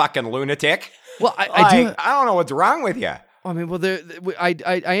 you fucking lunatic. Well, I do. I don't know what's wrong with you. I mean, well, I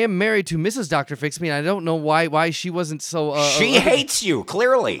am married to Mrs. Dr. Fix Me, and I don't know why she wasn't so. She hates you,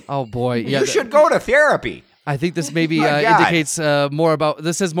 clearly. Oh boy, yeah. You should go to therapy. I think this maybe My God. indicates more about.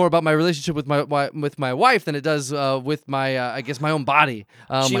 This says more about my relationship with my wife than it does with my I guess my own body.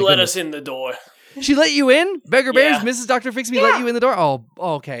 She My let goodness. us in the door. She let you in, Beggar Bears. Yeah. Mrs. Dr. Fix Me let you in the door. Oh,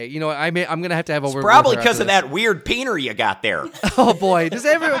 okay. You know what? I'm gonna have to have a word. Probably with her because after of this. that weird peener you got there. Oh boy, does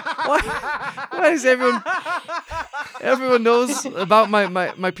everyone? Why does everyone? Everyone knows about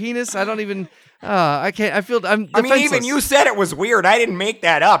my penis. I don't even. I can't. I feel. I'm defenseless. I mean, even you said it was weird. I didn't make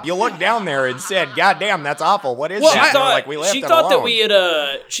that up. You looked down there and said, "God damn, that's awful. What is Well, that?" I- And we're like, we left she it thought that alone. we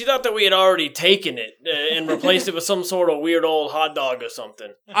had she thought that we had already taken it and replaced it with some sort of weird old hot dog or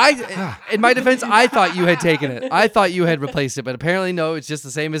something. In my defense, I thought you had taken it. I thought you had replaced it, but apparently no. It's just the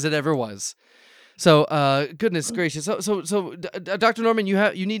same as it ever was. So, goodness gracious. So, Dr. Norman,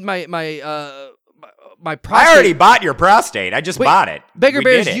 you need my prostate. I already bought your prostate. I just Wait, bought it. Beggar We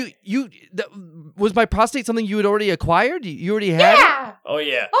Bears, did it. was my prostate something you had already acquired? You already had it? Yeah. Oh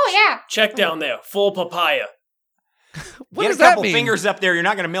yeah. Oh yeah. Check down there. Full papaya. What Get does a that couple mean? fingers up there. You're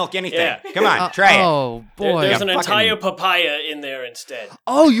not going to milk anything. Yeah. Come on, try it. Oh boy. There's Yeah, an fucking- entire papaya in there instead.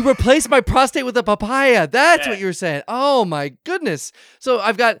 Oh, you replaced my prostate with a papaya. That's Yeah. what you were saying. Oh my goodness. So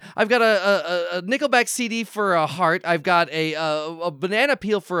I've got a Nickelback CD for a heart. I've got a banana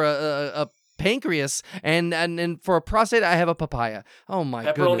peel for a pancreas, and for a prostate I have a papaya. Oh my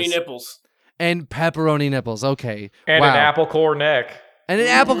Pepperoni goodness. nipples. And pepperoni nipples. Okay. And wow. an apple core neck. And an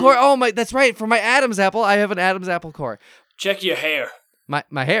apple core. Oh my, that's right. For my Adam's apple, I have an Adam's apple core. Check your hair. My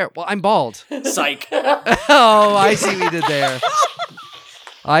hair. Well, I'm bald. Psych. Oh, I see what you did there.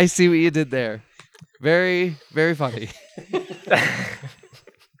 I see what you did there. Very, very funny.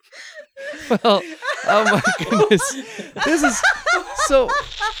 Well, oh my goodness. This is so.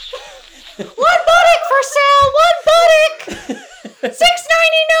 One buttock for sale. One buttock.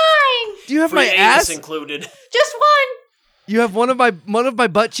 $6.99. Do you have Free my anus ass? Just included. one. You have one of my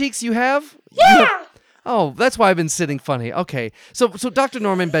butt cheeks. You have? Yeah. Oh, that's why I've been sitting funny. Okay, so Dr.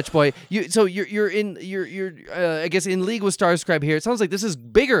 Norman Betchboy, you're I guess in league with Starscribe here. It sounds like this is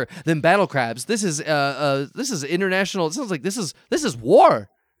bigger than battle crabs. This is international. It sounds like this is war.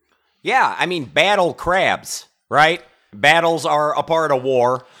 Yeah, I mean, battle crabs, right? Battles are a part of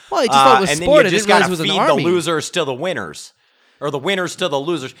war. Well, I just thought it was and sport. I then you just didn't realize got it to was an feed army. the losers to the winners. Or the winners to the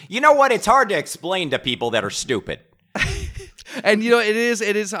losers. You know what? It's hard to explain to people that are stupid. And it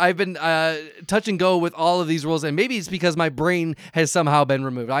is. I've been touch and go with all of these rules, and maybe it's because my brain has somehow been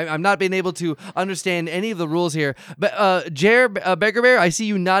removed. I'm not being able to understand any of the rules here. But Beggar Bear, I see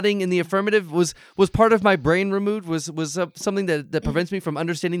you nodding in the affirmative. Was part of my brain removed? Was something that prevents me from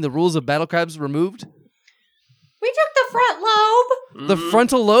understanding the rules of battle crabs removed? We took the front lobe. The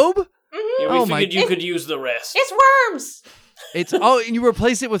frontal lobe? Mm-hmm. Yeah, we Oh my- figured you could use the rest. It's worms. It's and you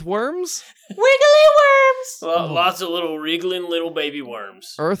replace it with worms? Wiggly worms. Well, lots of little wriggling little baby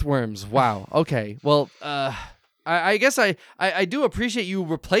worms. Earthworms. Wow. Okay. Well, I guess I do appreciate you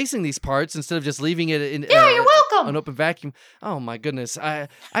replacing these parts instead of just leaving it in You're welcome. an open vacuum. Oh my goodness. I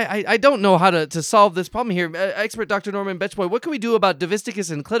don't know how to solve this problem here. Expert Dr. Norman Betchboy, what can we do about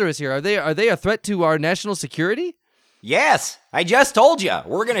Divisticus and Clitoris here? Are they a threat to our national security? Yes, I just told you.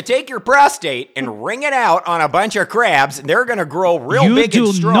 We're going to take your prostate and wring it out on a bunch of crabs, and they're going to grow real You big and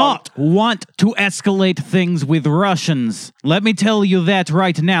do strong. not want to escalate things with Russians. Let me tell you that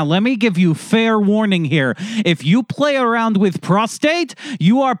right now. Let me give you fair warning here. If you play around with prostate,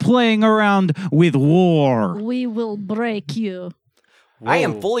 you are playing around with war. We will break you. I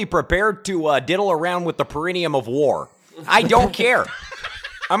am fully prepared to diddle around with the perineum of war. I don't care.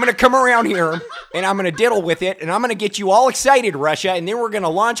 I'm going to come around here, and I'm going to diddle with it, and I'm going to get you all excited, Russia, and then we're going to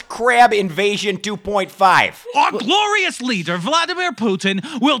launch Crab Invasion 2.5. Our glorious leader, Vladimir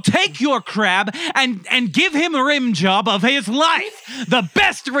Putin, will take your crab and give him a rim job of his life. The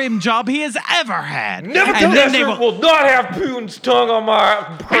best rim job he has ever had. Nebuchadnezzar will not have Putin's tongue on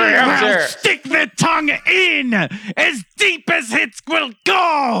my crab's Well, there. stick the tongue in as deep as it will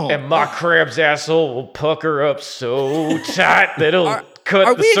go. And my crab's asshole will pucker up so tight that it'll Are cut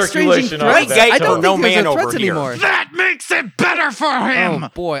the we exchanging circulation off threats? that Guy I for don't no think there's man no over threats here. anymore. That makes it better for him. Oh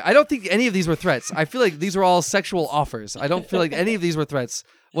boy, I don't think any of these were threats. I feel like these were all sexual offers. I don't feel like any of these were threats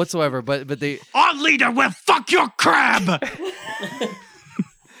whatsoever. But they. Our leader will fuck your crab.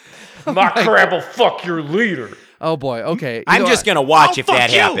 My crab will fuck your leader. Oh boy. Okay. I'm just going to watch I'll if that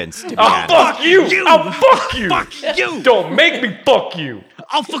fuck you. happens, to be I'll honest. fuck you. I'll fuck you. Fuck you. Don't make me fuck you.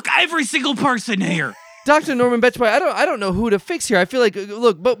 I'll fuck every single person here. Dr. Norman Betchboy, I don't know who to fix here. I feel like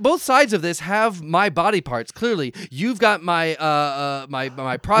look, both sides of this have my body parts. Clearly, you've got my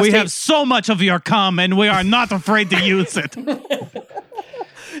my prostate. We have so much of your cum, and we are not afraid to use it.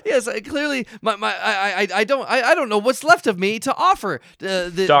 Yes, clearly, I don't know what's left of me to offer Doctor?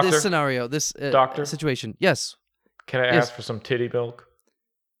 this scenario, this Doctor? situation. Yes, Can I Yes. ask for some titty milk?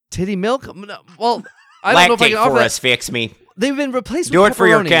 titty milk. No, well, I don't know if I Lactate can offer for that. us, fix me. They've been replaced. Do with it for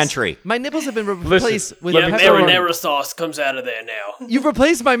your pepperonis. country. My nipples have been replaced with let me tell you- pepperoni. Marinara sauce comes out of there now. You've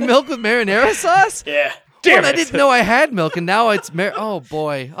replaced my milk with marinara sauce. Yeah. Damn I it. didn't know I had milk, and now it's oh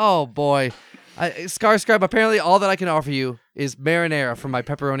boy. Skarscribe, apparently all that I can offer you is marinara from my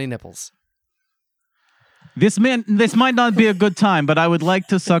pepperoni nipples. This might not be a good time, but I would like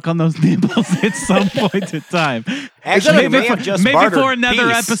to suck on those nipples at some point in time. Actually, you may maybe have just maybe bartered for another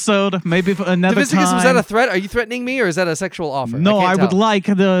peace. episode, maybe for another Divisticus, time. was that a threat? Are you threatening me, or is that a sexual offer? No, can't I would tell. like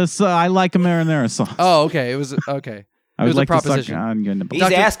I like a marinara sauce. Oh, okay. It was okay. I it would was like a to suck proposition. on your nipples. He's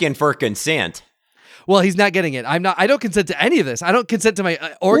Doctor- asking for consent. Well, he's not getting it. I don't consent to any of this. I don't consent to my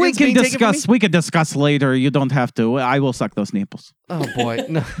organs We can being taken from me. discuss. We can discuss later. You don't have to. I will suck those nipples. Oh boy,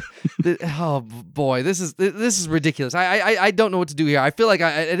 no. Oh boy, this is ridiculous. I don't know what to do here. I feel like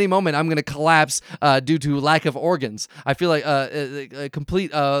at any moment I'm going to collapse due to lack of organs. I feel like a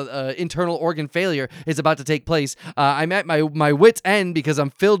complete internal organ failure is about to take place. I'm at my wits' end because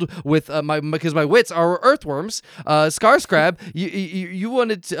I'm filled with because my wits are earthworms. Skarscrab, you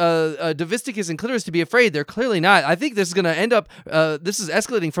wanted Divisticus and Clitoris to be afraid. They're clearly not. I think this is going to end up. This is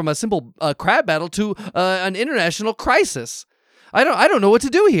escalating from a simple crab battle to an international crisis. I don't know what to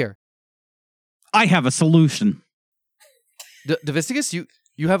do here. I have a solution. Divisticus,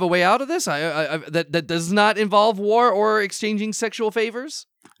 you have a way out of this? That does not involve war or exchanging sexual favors?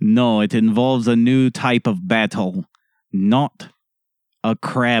 No, it involves a new type of battle, not a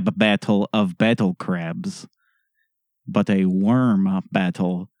crab battle of battle crabs, but a worm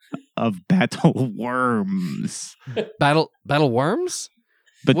battle of battle worms Battle worms?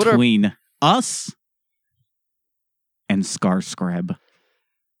 What are- between us and Skarscrab.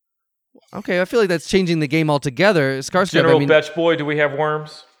 Okay, I feel like that's changing the game altogether. Skarscrab, General I mean, Betch Boy, do we have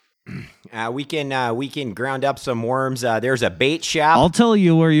worms? We can ground up some worms. There's a bait shop. I'll tell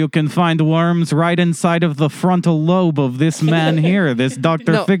you where you can find worms right inside of the frontal lobe of this man here, this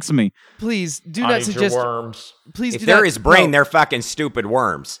Dr. No. Fix Me. please do I not need suggest. your worms. Please if do they're not. his brain, no. they're fucking stupid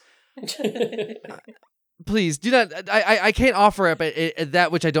worms. Please do not. I can't offer up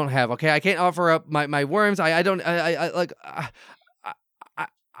that which I don't have. Okay, I can't offer up my worms.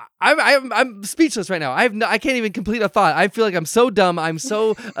 I'm speechless right now. I can't even complete a thought. I feel like I'm so dumb. I'm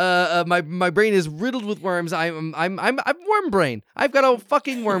so my brain is riddled with worms. I'm worm brain. I've got a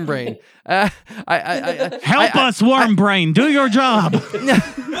fucking worm brain. Help us, worm brain. Do your job.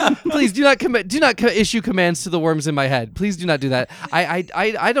 Please do not issue commands to the worms in my head. Please do not do that.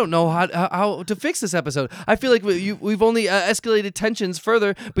 I don't know how to fix this episode. I feel like we've only escalated tensions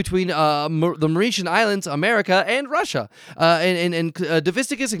further between the Mauritian Islands, America, and Russia. And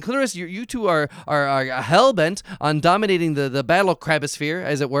Divisticus and Clitoris, you two are hell bent on dominating the battle crabosphere,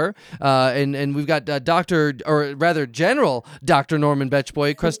 as it were. And we've got General Dr. Norman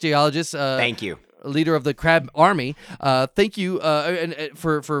Betchboy, crustaceologist. Thank you. Leader of the crab army. Thank you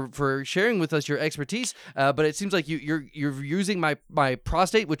for sharing with us your expertise. But it seems like you're using my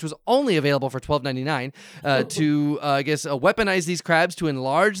prostate, which was only available for $12.99, to I guess weaponize these crabs to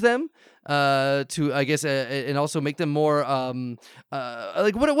enlarge them. To I guess and also make them more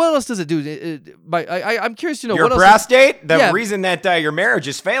like what else does it do? I'm curious to know your what else. prostate. The reason that your marriage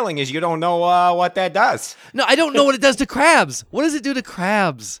is failing is you don't know what that does. No, I don't know what it does to crabs. What does it do to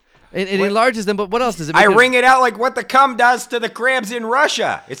crabs? It enlarges them, but what else does it? I wring it out like what the cum does to the crabs in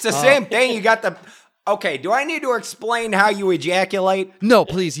Russia. It's the same thing. You got the. Okay, do I need to explain how you ejaculate? No,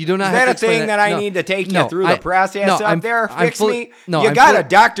 please. You do not. Is have that to a thing that I need to take you through the process up there? Fix me. No, you got a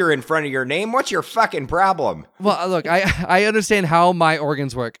doctor in front of your name. What's your fucking problem? Well, look, I understand how my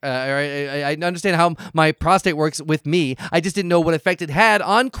organs work. I understand how my prostate works with me. I just didn't know what effect it had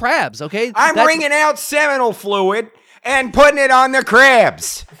on crabs. Okay, I'm wringing out seminal fluid and putting it on the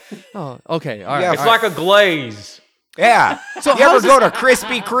crabs. Oh, okay, all right. Yeah, it's like a glaze. Yeah. So you ever go to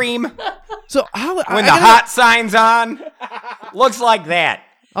Krispy Kreme? So how when the hot sign's on, looks like that.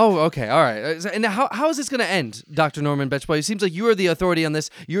 Oh, okay, all right. And how is this going to end, Dr. Norman Betchboy? It seems like you are the authority on this.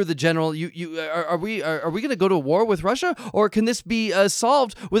 You're the general. Are we going to go to war with Russia, or can this be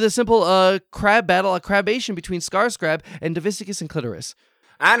solved with a simple crab battle, a crabation between Skarscrab and Divisticus and Clitoris?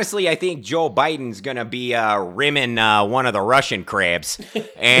 Honestly, I think Joe Biden's going to be rimming one of the Russian crabs. And,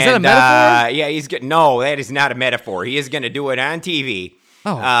 is that a metaphor? Yeah, no, that is not a metaphor. He is going to do it on TV.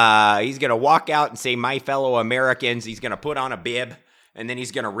 Oh. He's going to walk out and say, "My fellow Americans." He's going to put on a bib, and then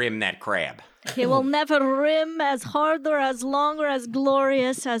he's going to rim that crab. He will never rim as hard or as long or as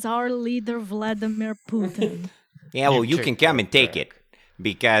glorious as our leader, Vladimir Putin. Yeah, well, you can come and take it.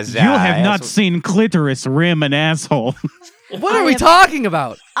 Because you have not seen Clitoris rim an asshole. What are we talking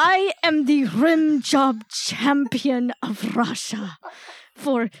about? I am the rim job champion of Russia.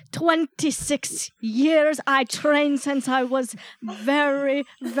 For 26 years, I trained since I was very,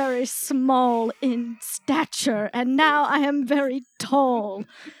 very small in stature, and now I am very tall.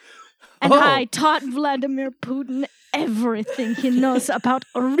 And I taught Vladimir Putin everything he knows about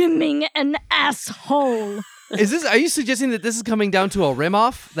rimming an asshole. Are you suggesting that this is coming down to a rim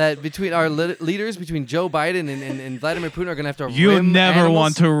off? That between our leaders, between Joe Biden and Vladimir Putin, are going to have to rim You never animals?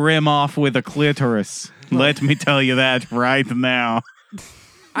 want to rim off with a clitoris. Let me tell you that right now.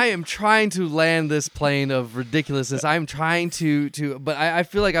 I am trying to land this plane of ridiculousness. I'm trying to but I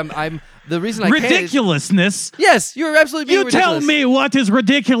feel like I'm the reason I ridiculousness. Can't is, yes, you're absolutely being ridiculous. Tell me what is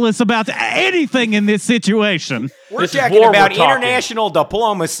ridiculous about anything in this situation. We're talking about international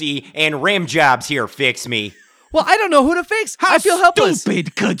diplomacy and rim jobs here. Fix me. Well, I don't know who to fix. How I feel helpless.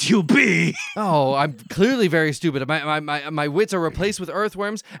 stupid could you be? Oh, I'm clearly very stupid. My wits are replaced with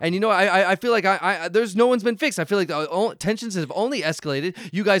earthworms, and I feel like there's no one's been fixed. I feel like the tensions have only escalated.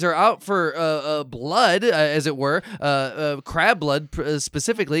 You guys are out for blood, as it were, crab blood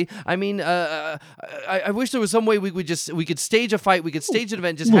specifically. I mean, I wish there was some way we could stage a fight. We could stage an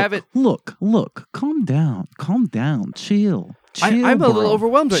event. Just have it. Look. Calm down. Chill. I'm a little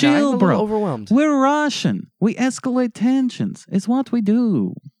overwhelmed right now. I'm a little overwhelmed. We're Russian. We escalate tensions. It's what we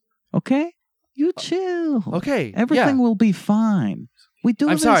do. Okay? You chill. Okay. Everything will be fine. We do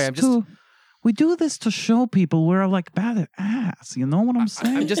We do this to show people we're like badass. You know what I'm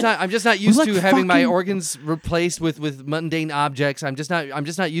saying? I'm just not used to having my organs replaced with mundane objects. I'm just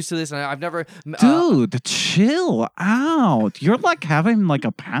not used to this, and I've never. Dude, chill out. You're like having like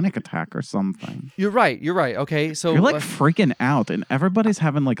a panic attack or something. You're right. Okay, so you're like freaking out, and everybody's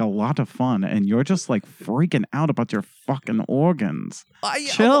having like a lot of fun, and you're just like freaking out about your fucking organs.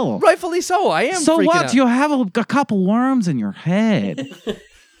 Chill. Rightfully so. I am. So freaking what? out. You have a couple worms in your head.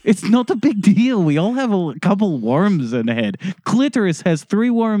 It's not a big deal. We all have a couple worms in head. Clitoris has 3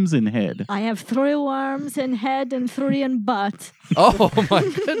 worms in head. I have 3 worms in head and 3 in butt. Oh my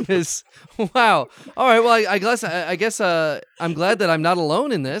goodness! Wow. All right. Well, I guess I'm glad that I'm not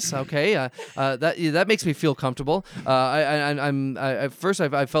alone in this. Okay. That makes me feel comfortable. At first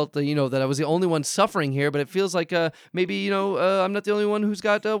I felt that, that I was the only one suffering here, but it feels like maybe I'm not the only one who's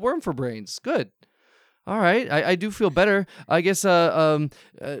got worm for brains. Good. All right, I do feel better. I guess Norman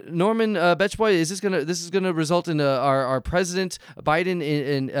Betchboy, is this gonna result in our President Biden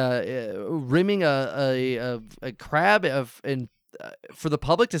in rimming a crab for the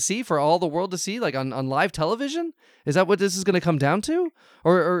public to see, for all the world to see, like on live television? Is that what this is gonna come down to,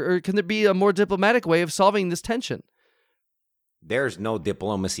 or can there be a more diplomatic way of solving this tension? There's no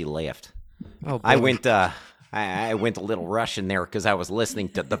diplomacy left. Oh, boy. I went a little Russian there because I was listening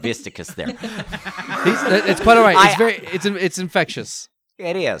to the Visticus there. It's quite all right. It's infectious.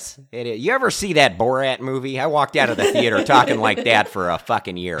 It is. You ever see that Borat movie? I walked out of the theater talking like that for a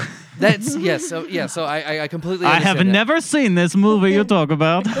fucking year. That's yes. So I completely. I understand have that. never seen this movie you talk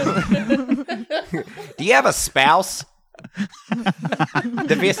about. Do you have a spouse?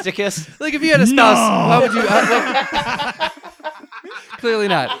 The Visticus? Like if you had a spouse, how would you? Clearly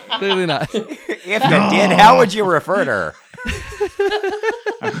not. Clearly not. If you did, how would you refer to her?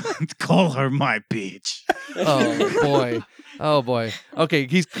 Call her my bitch. Oh boy. Okay,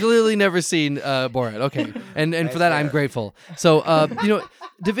 he's clearly never seen Borat. Okay, and for that I'm grateful. So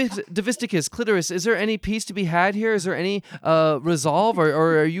Divisticus, Clitoris, is there any peace to be had here? Is there any resolve,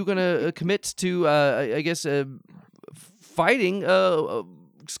 or are you gonna commit to fighting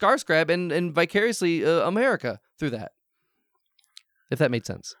Skarscrab and vicariously America through that? If that made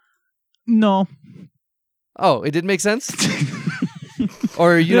sense. No. Oh, it didn't make sense?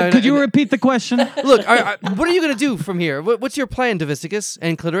 Or could you repeat the question? Look, what are you going to do from here? What's your plan, Divisticus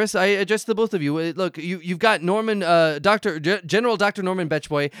and Clitoris? I address the both of you. Look, you've got General Dr. Norman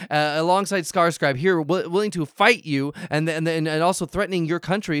Betchboy alongside Skarscrab here, willing to fight you and also threatening your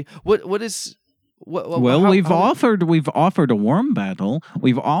country. What is? We've offered a worm battle.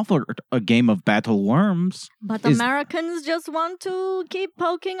 We've offered a game of battle worms. But Americans just want to keep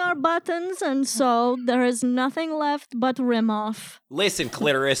poking our buttons, and so there is nothing left but rim off. Listen,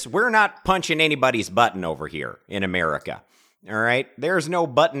 Clitoris, we're not punching anybody's button over here in America. All right? There's no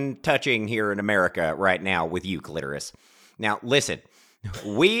button touching here in America right now with you, Clitoris. Now, listen,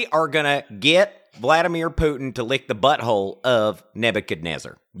 we are going to get Vladimir Putin to lick the butthole of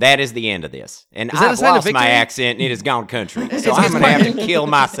Nebuchadnezzar. That is the end of this. And I've lost my accent and it has gone country. So I'm going to have to kill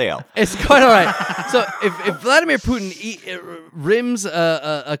myself. It's quite all right. So if Vladimir Putin rims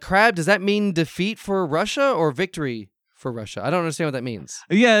a crab, does that mean defeat for Russia or victory for Russia? I don't understand what that means.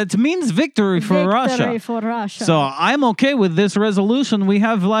 Yeah, it means victory for Russia. Victory for Russia. So I'm okay with this resolution. We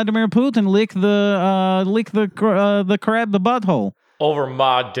have Vladimir Putin lick the crab the butthole. Over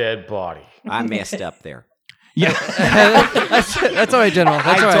my dead body. I messed up there. Yeah. That's all right, General.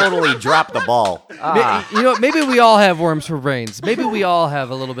 That's all right. Totally dropped the ball. Maybe we all have worms for brains. Maybe we all have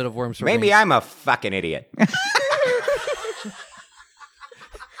a little bit of worms for brains. Maybe I'm a fucking idiot.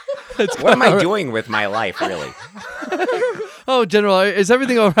 What am I doing with my life, really? Oh, General, is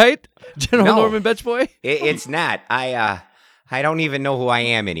everything all right? General Norman Betchboy? It's not. I don't even know who I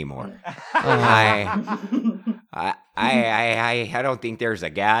am anymore. I don't think there's a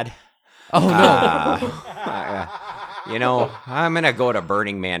God. Oh, no. I'm going to go to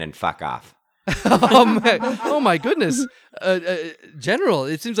Burning Man and fuck off. Oh my goodness. General,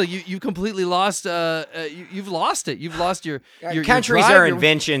 it seems like you completely lost, you've lost it. You've lost your countries your are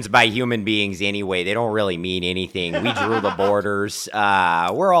inventions by human beings anyway. They don't really mean anything. We drew the borders.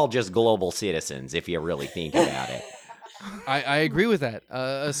 We're all just global citizens, if you really think about it. I agree with that.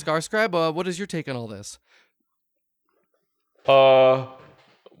 Skarscrab, what is your take on all this?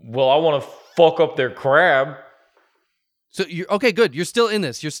 Well, I want to fuck up their crab. So you're okay. Good. You're still in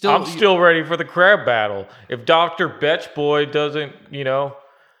this. I'm still ready for the crab battle. If Dr. Betchboy doesn't,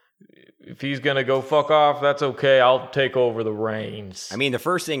 if he's gonna go fuck off, that's okay. I'll take over the reins. I mean, the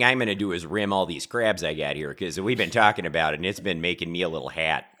first thing I'm gonna do is rim all these crabs I got here because we've been talking about it, and it's been making me a little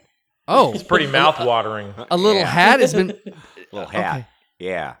hat. Oh, it's pretty mouth-watering. A little hat has been. Little hat. Okay.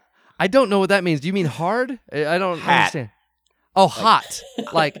 Yeah. I don't know what that means. Do you mean hard? I don't understand. Oh, hot.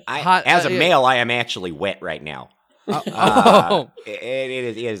 Like hot. As a male, I am actually wet right now.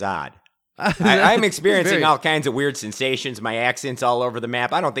 It is odd. I'm experiencing all kinds of weird sensations. My accent's all over the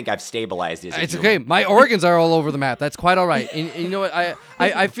map. I don't think I've stabilized as a It's human. okay. My organs are all over the map. That's quite all right. And you know what?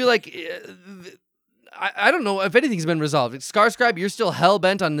 I feel like I don't know if anything's been resolved. Skarscribe, you're still hell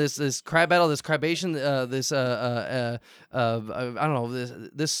bent on this crab battle, this crabation, I don't know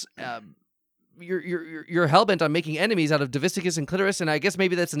this. You're hell bent on making enemies out of Divicicus and Clitoris, and I guess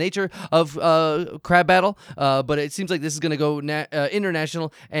maybe that's the nature of crab battle. But it seems like this is going to go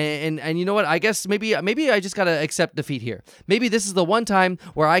international, and you know what? I guess maybe I just gotta accept defeat here. Maybe this is the one time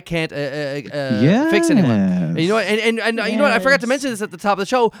where I can't fix anyone. And you know what? And you know what? I forgot to mention this at the top of the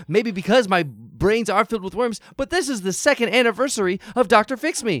show. Maybe because my brains are filled with worms, but this is the second anniversary of Dr.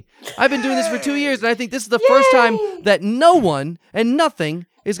 Fix Me. I've been doing this for 2 years, and I think this is the first time that no one and nothing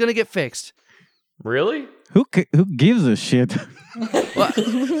is going to get fixed. Really? Who gives a shit?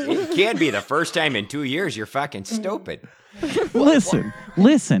 It can't be the first time in 2 years. You're fucking stupid. Listen.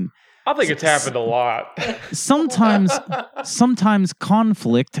 I think it's happened a lot. Sometimes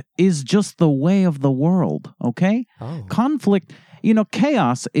conflict is just the way of the world, okay? Oh. Conflict,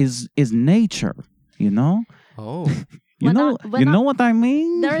 chaos is nature, Oh. You know what I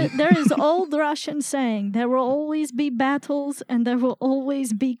mean? There is old Russian saying, there will always be battles and there will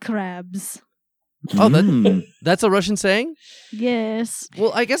always be crabs. Oh, that's a Russian saying? Yes.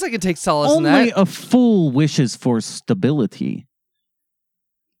 Well, I guess I can take solace in that. Only a fool wishes for stability.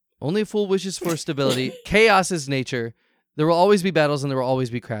 Only a fool wishes for stability. Chaos is nature. There will always be battles and there will always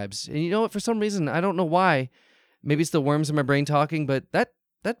be crabs. And you know what? For some reason, I don't know why. Maybe it's the worms in my brain talking, but that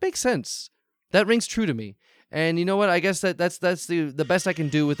makes sense. That rings true to me. And you know what? I guess that's the best I can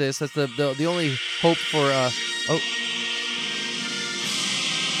do with this. That's the only hope for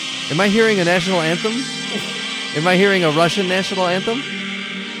Am I hearing a national anthem? Am I hearing a Russian national anthem?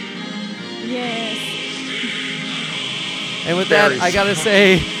 Yes. And with that, I gotta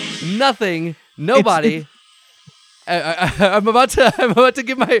say, nothing, nobody. I'm about to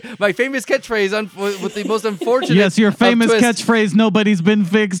give my famous catchphrase with the most unfortunate. Yes, your famous twist. catchphrase. Nobody's been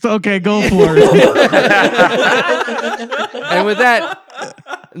fixed. Okay, go for it. And with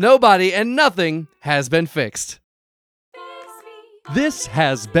that, nobody and nothing has been fixed. This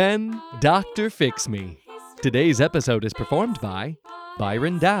has been Dr. Fix Me. Today's episode is performed by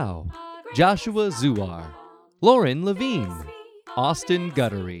Byron Dow, Joshua Zuar, Lauren Levine, Austin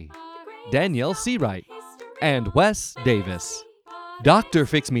Guttery, Danielle Seawright, and Wes Davis. Dr.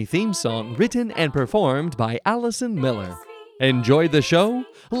 Fix Me theme song written and performed by Allison Miller. Enjoyed the show?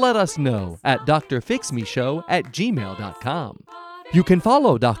 Let us know at drfixmeshow@gmail.com. You can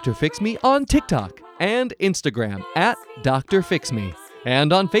follow Dr. Fix Me on TikTok and Instagram at Dr. Fix Me,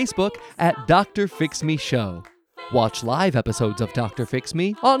 and on Facebook at Dr. Fix Me Show. Watch live episodes of Dr. Fix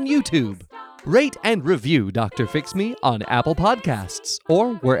Me on YouTube. Rate and review Dr. Fix Me on Apple Podcasts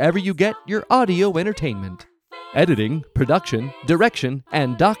or wherever you get your audio entertainment. Editing, production, direction,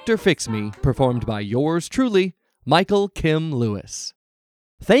 and Dr. Fix Me performed by yours truly, Michael Kim Lewis.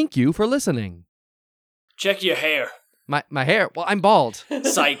 Thank you for listening. Check your hair. My hair? Well, I'm bald.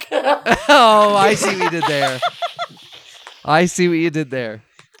 Psych. Oh, I see what you did there.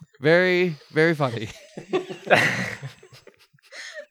 Very, very funny.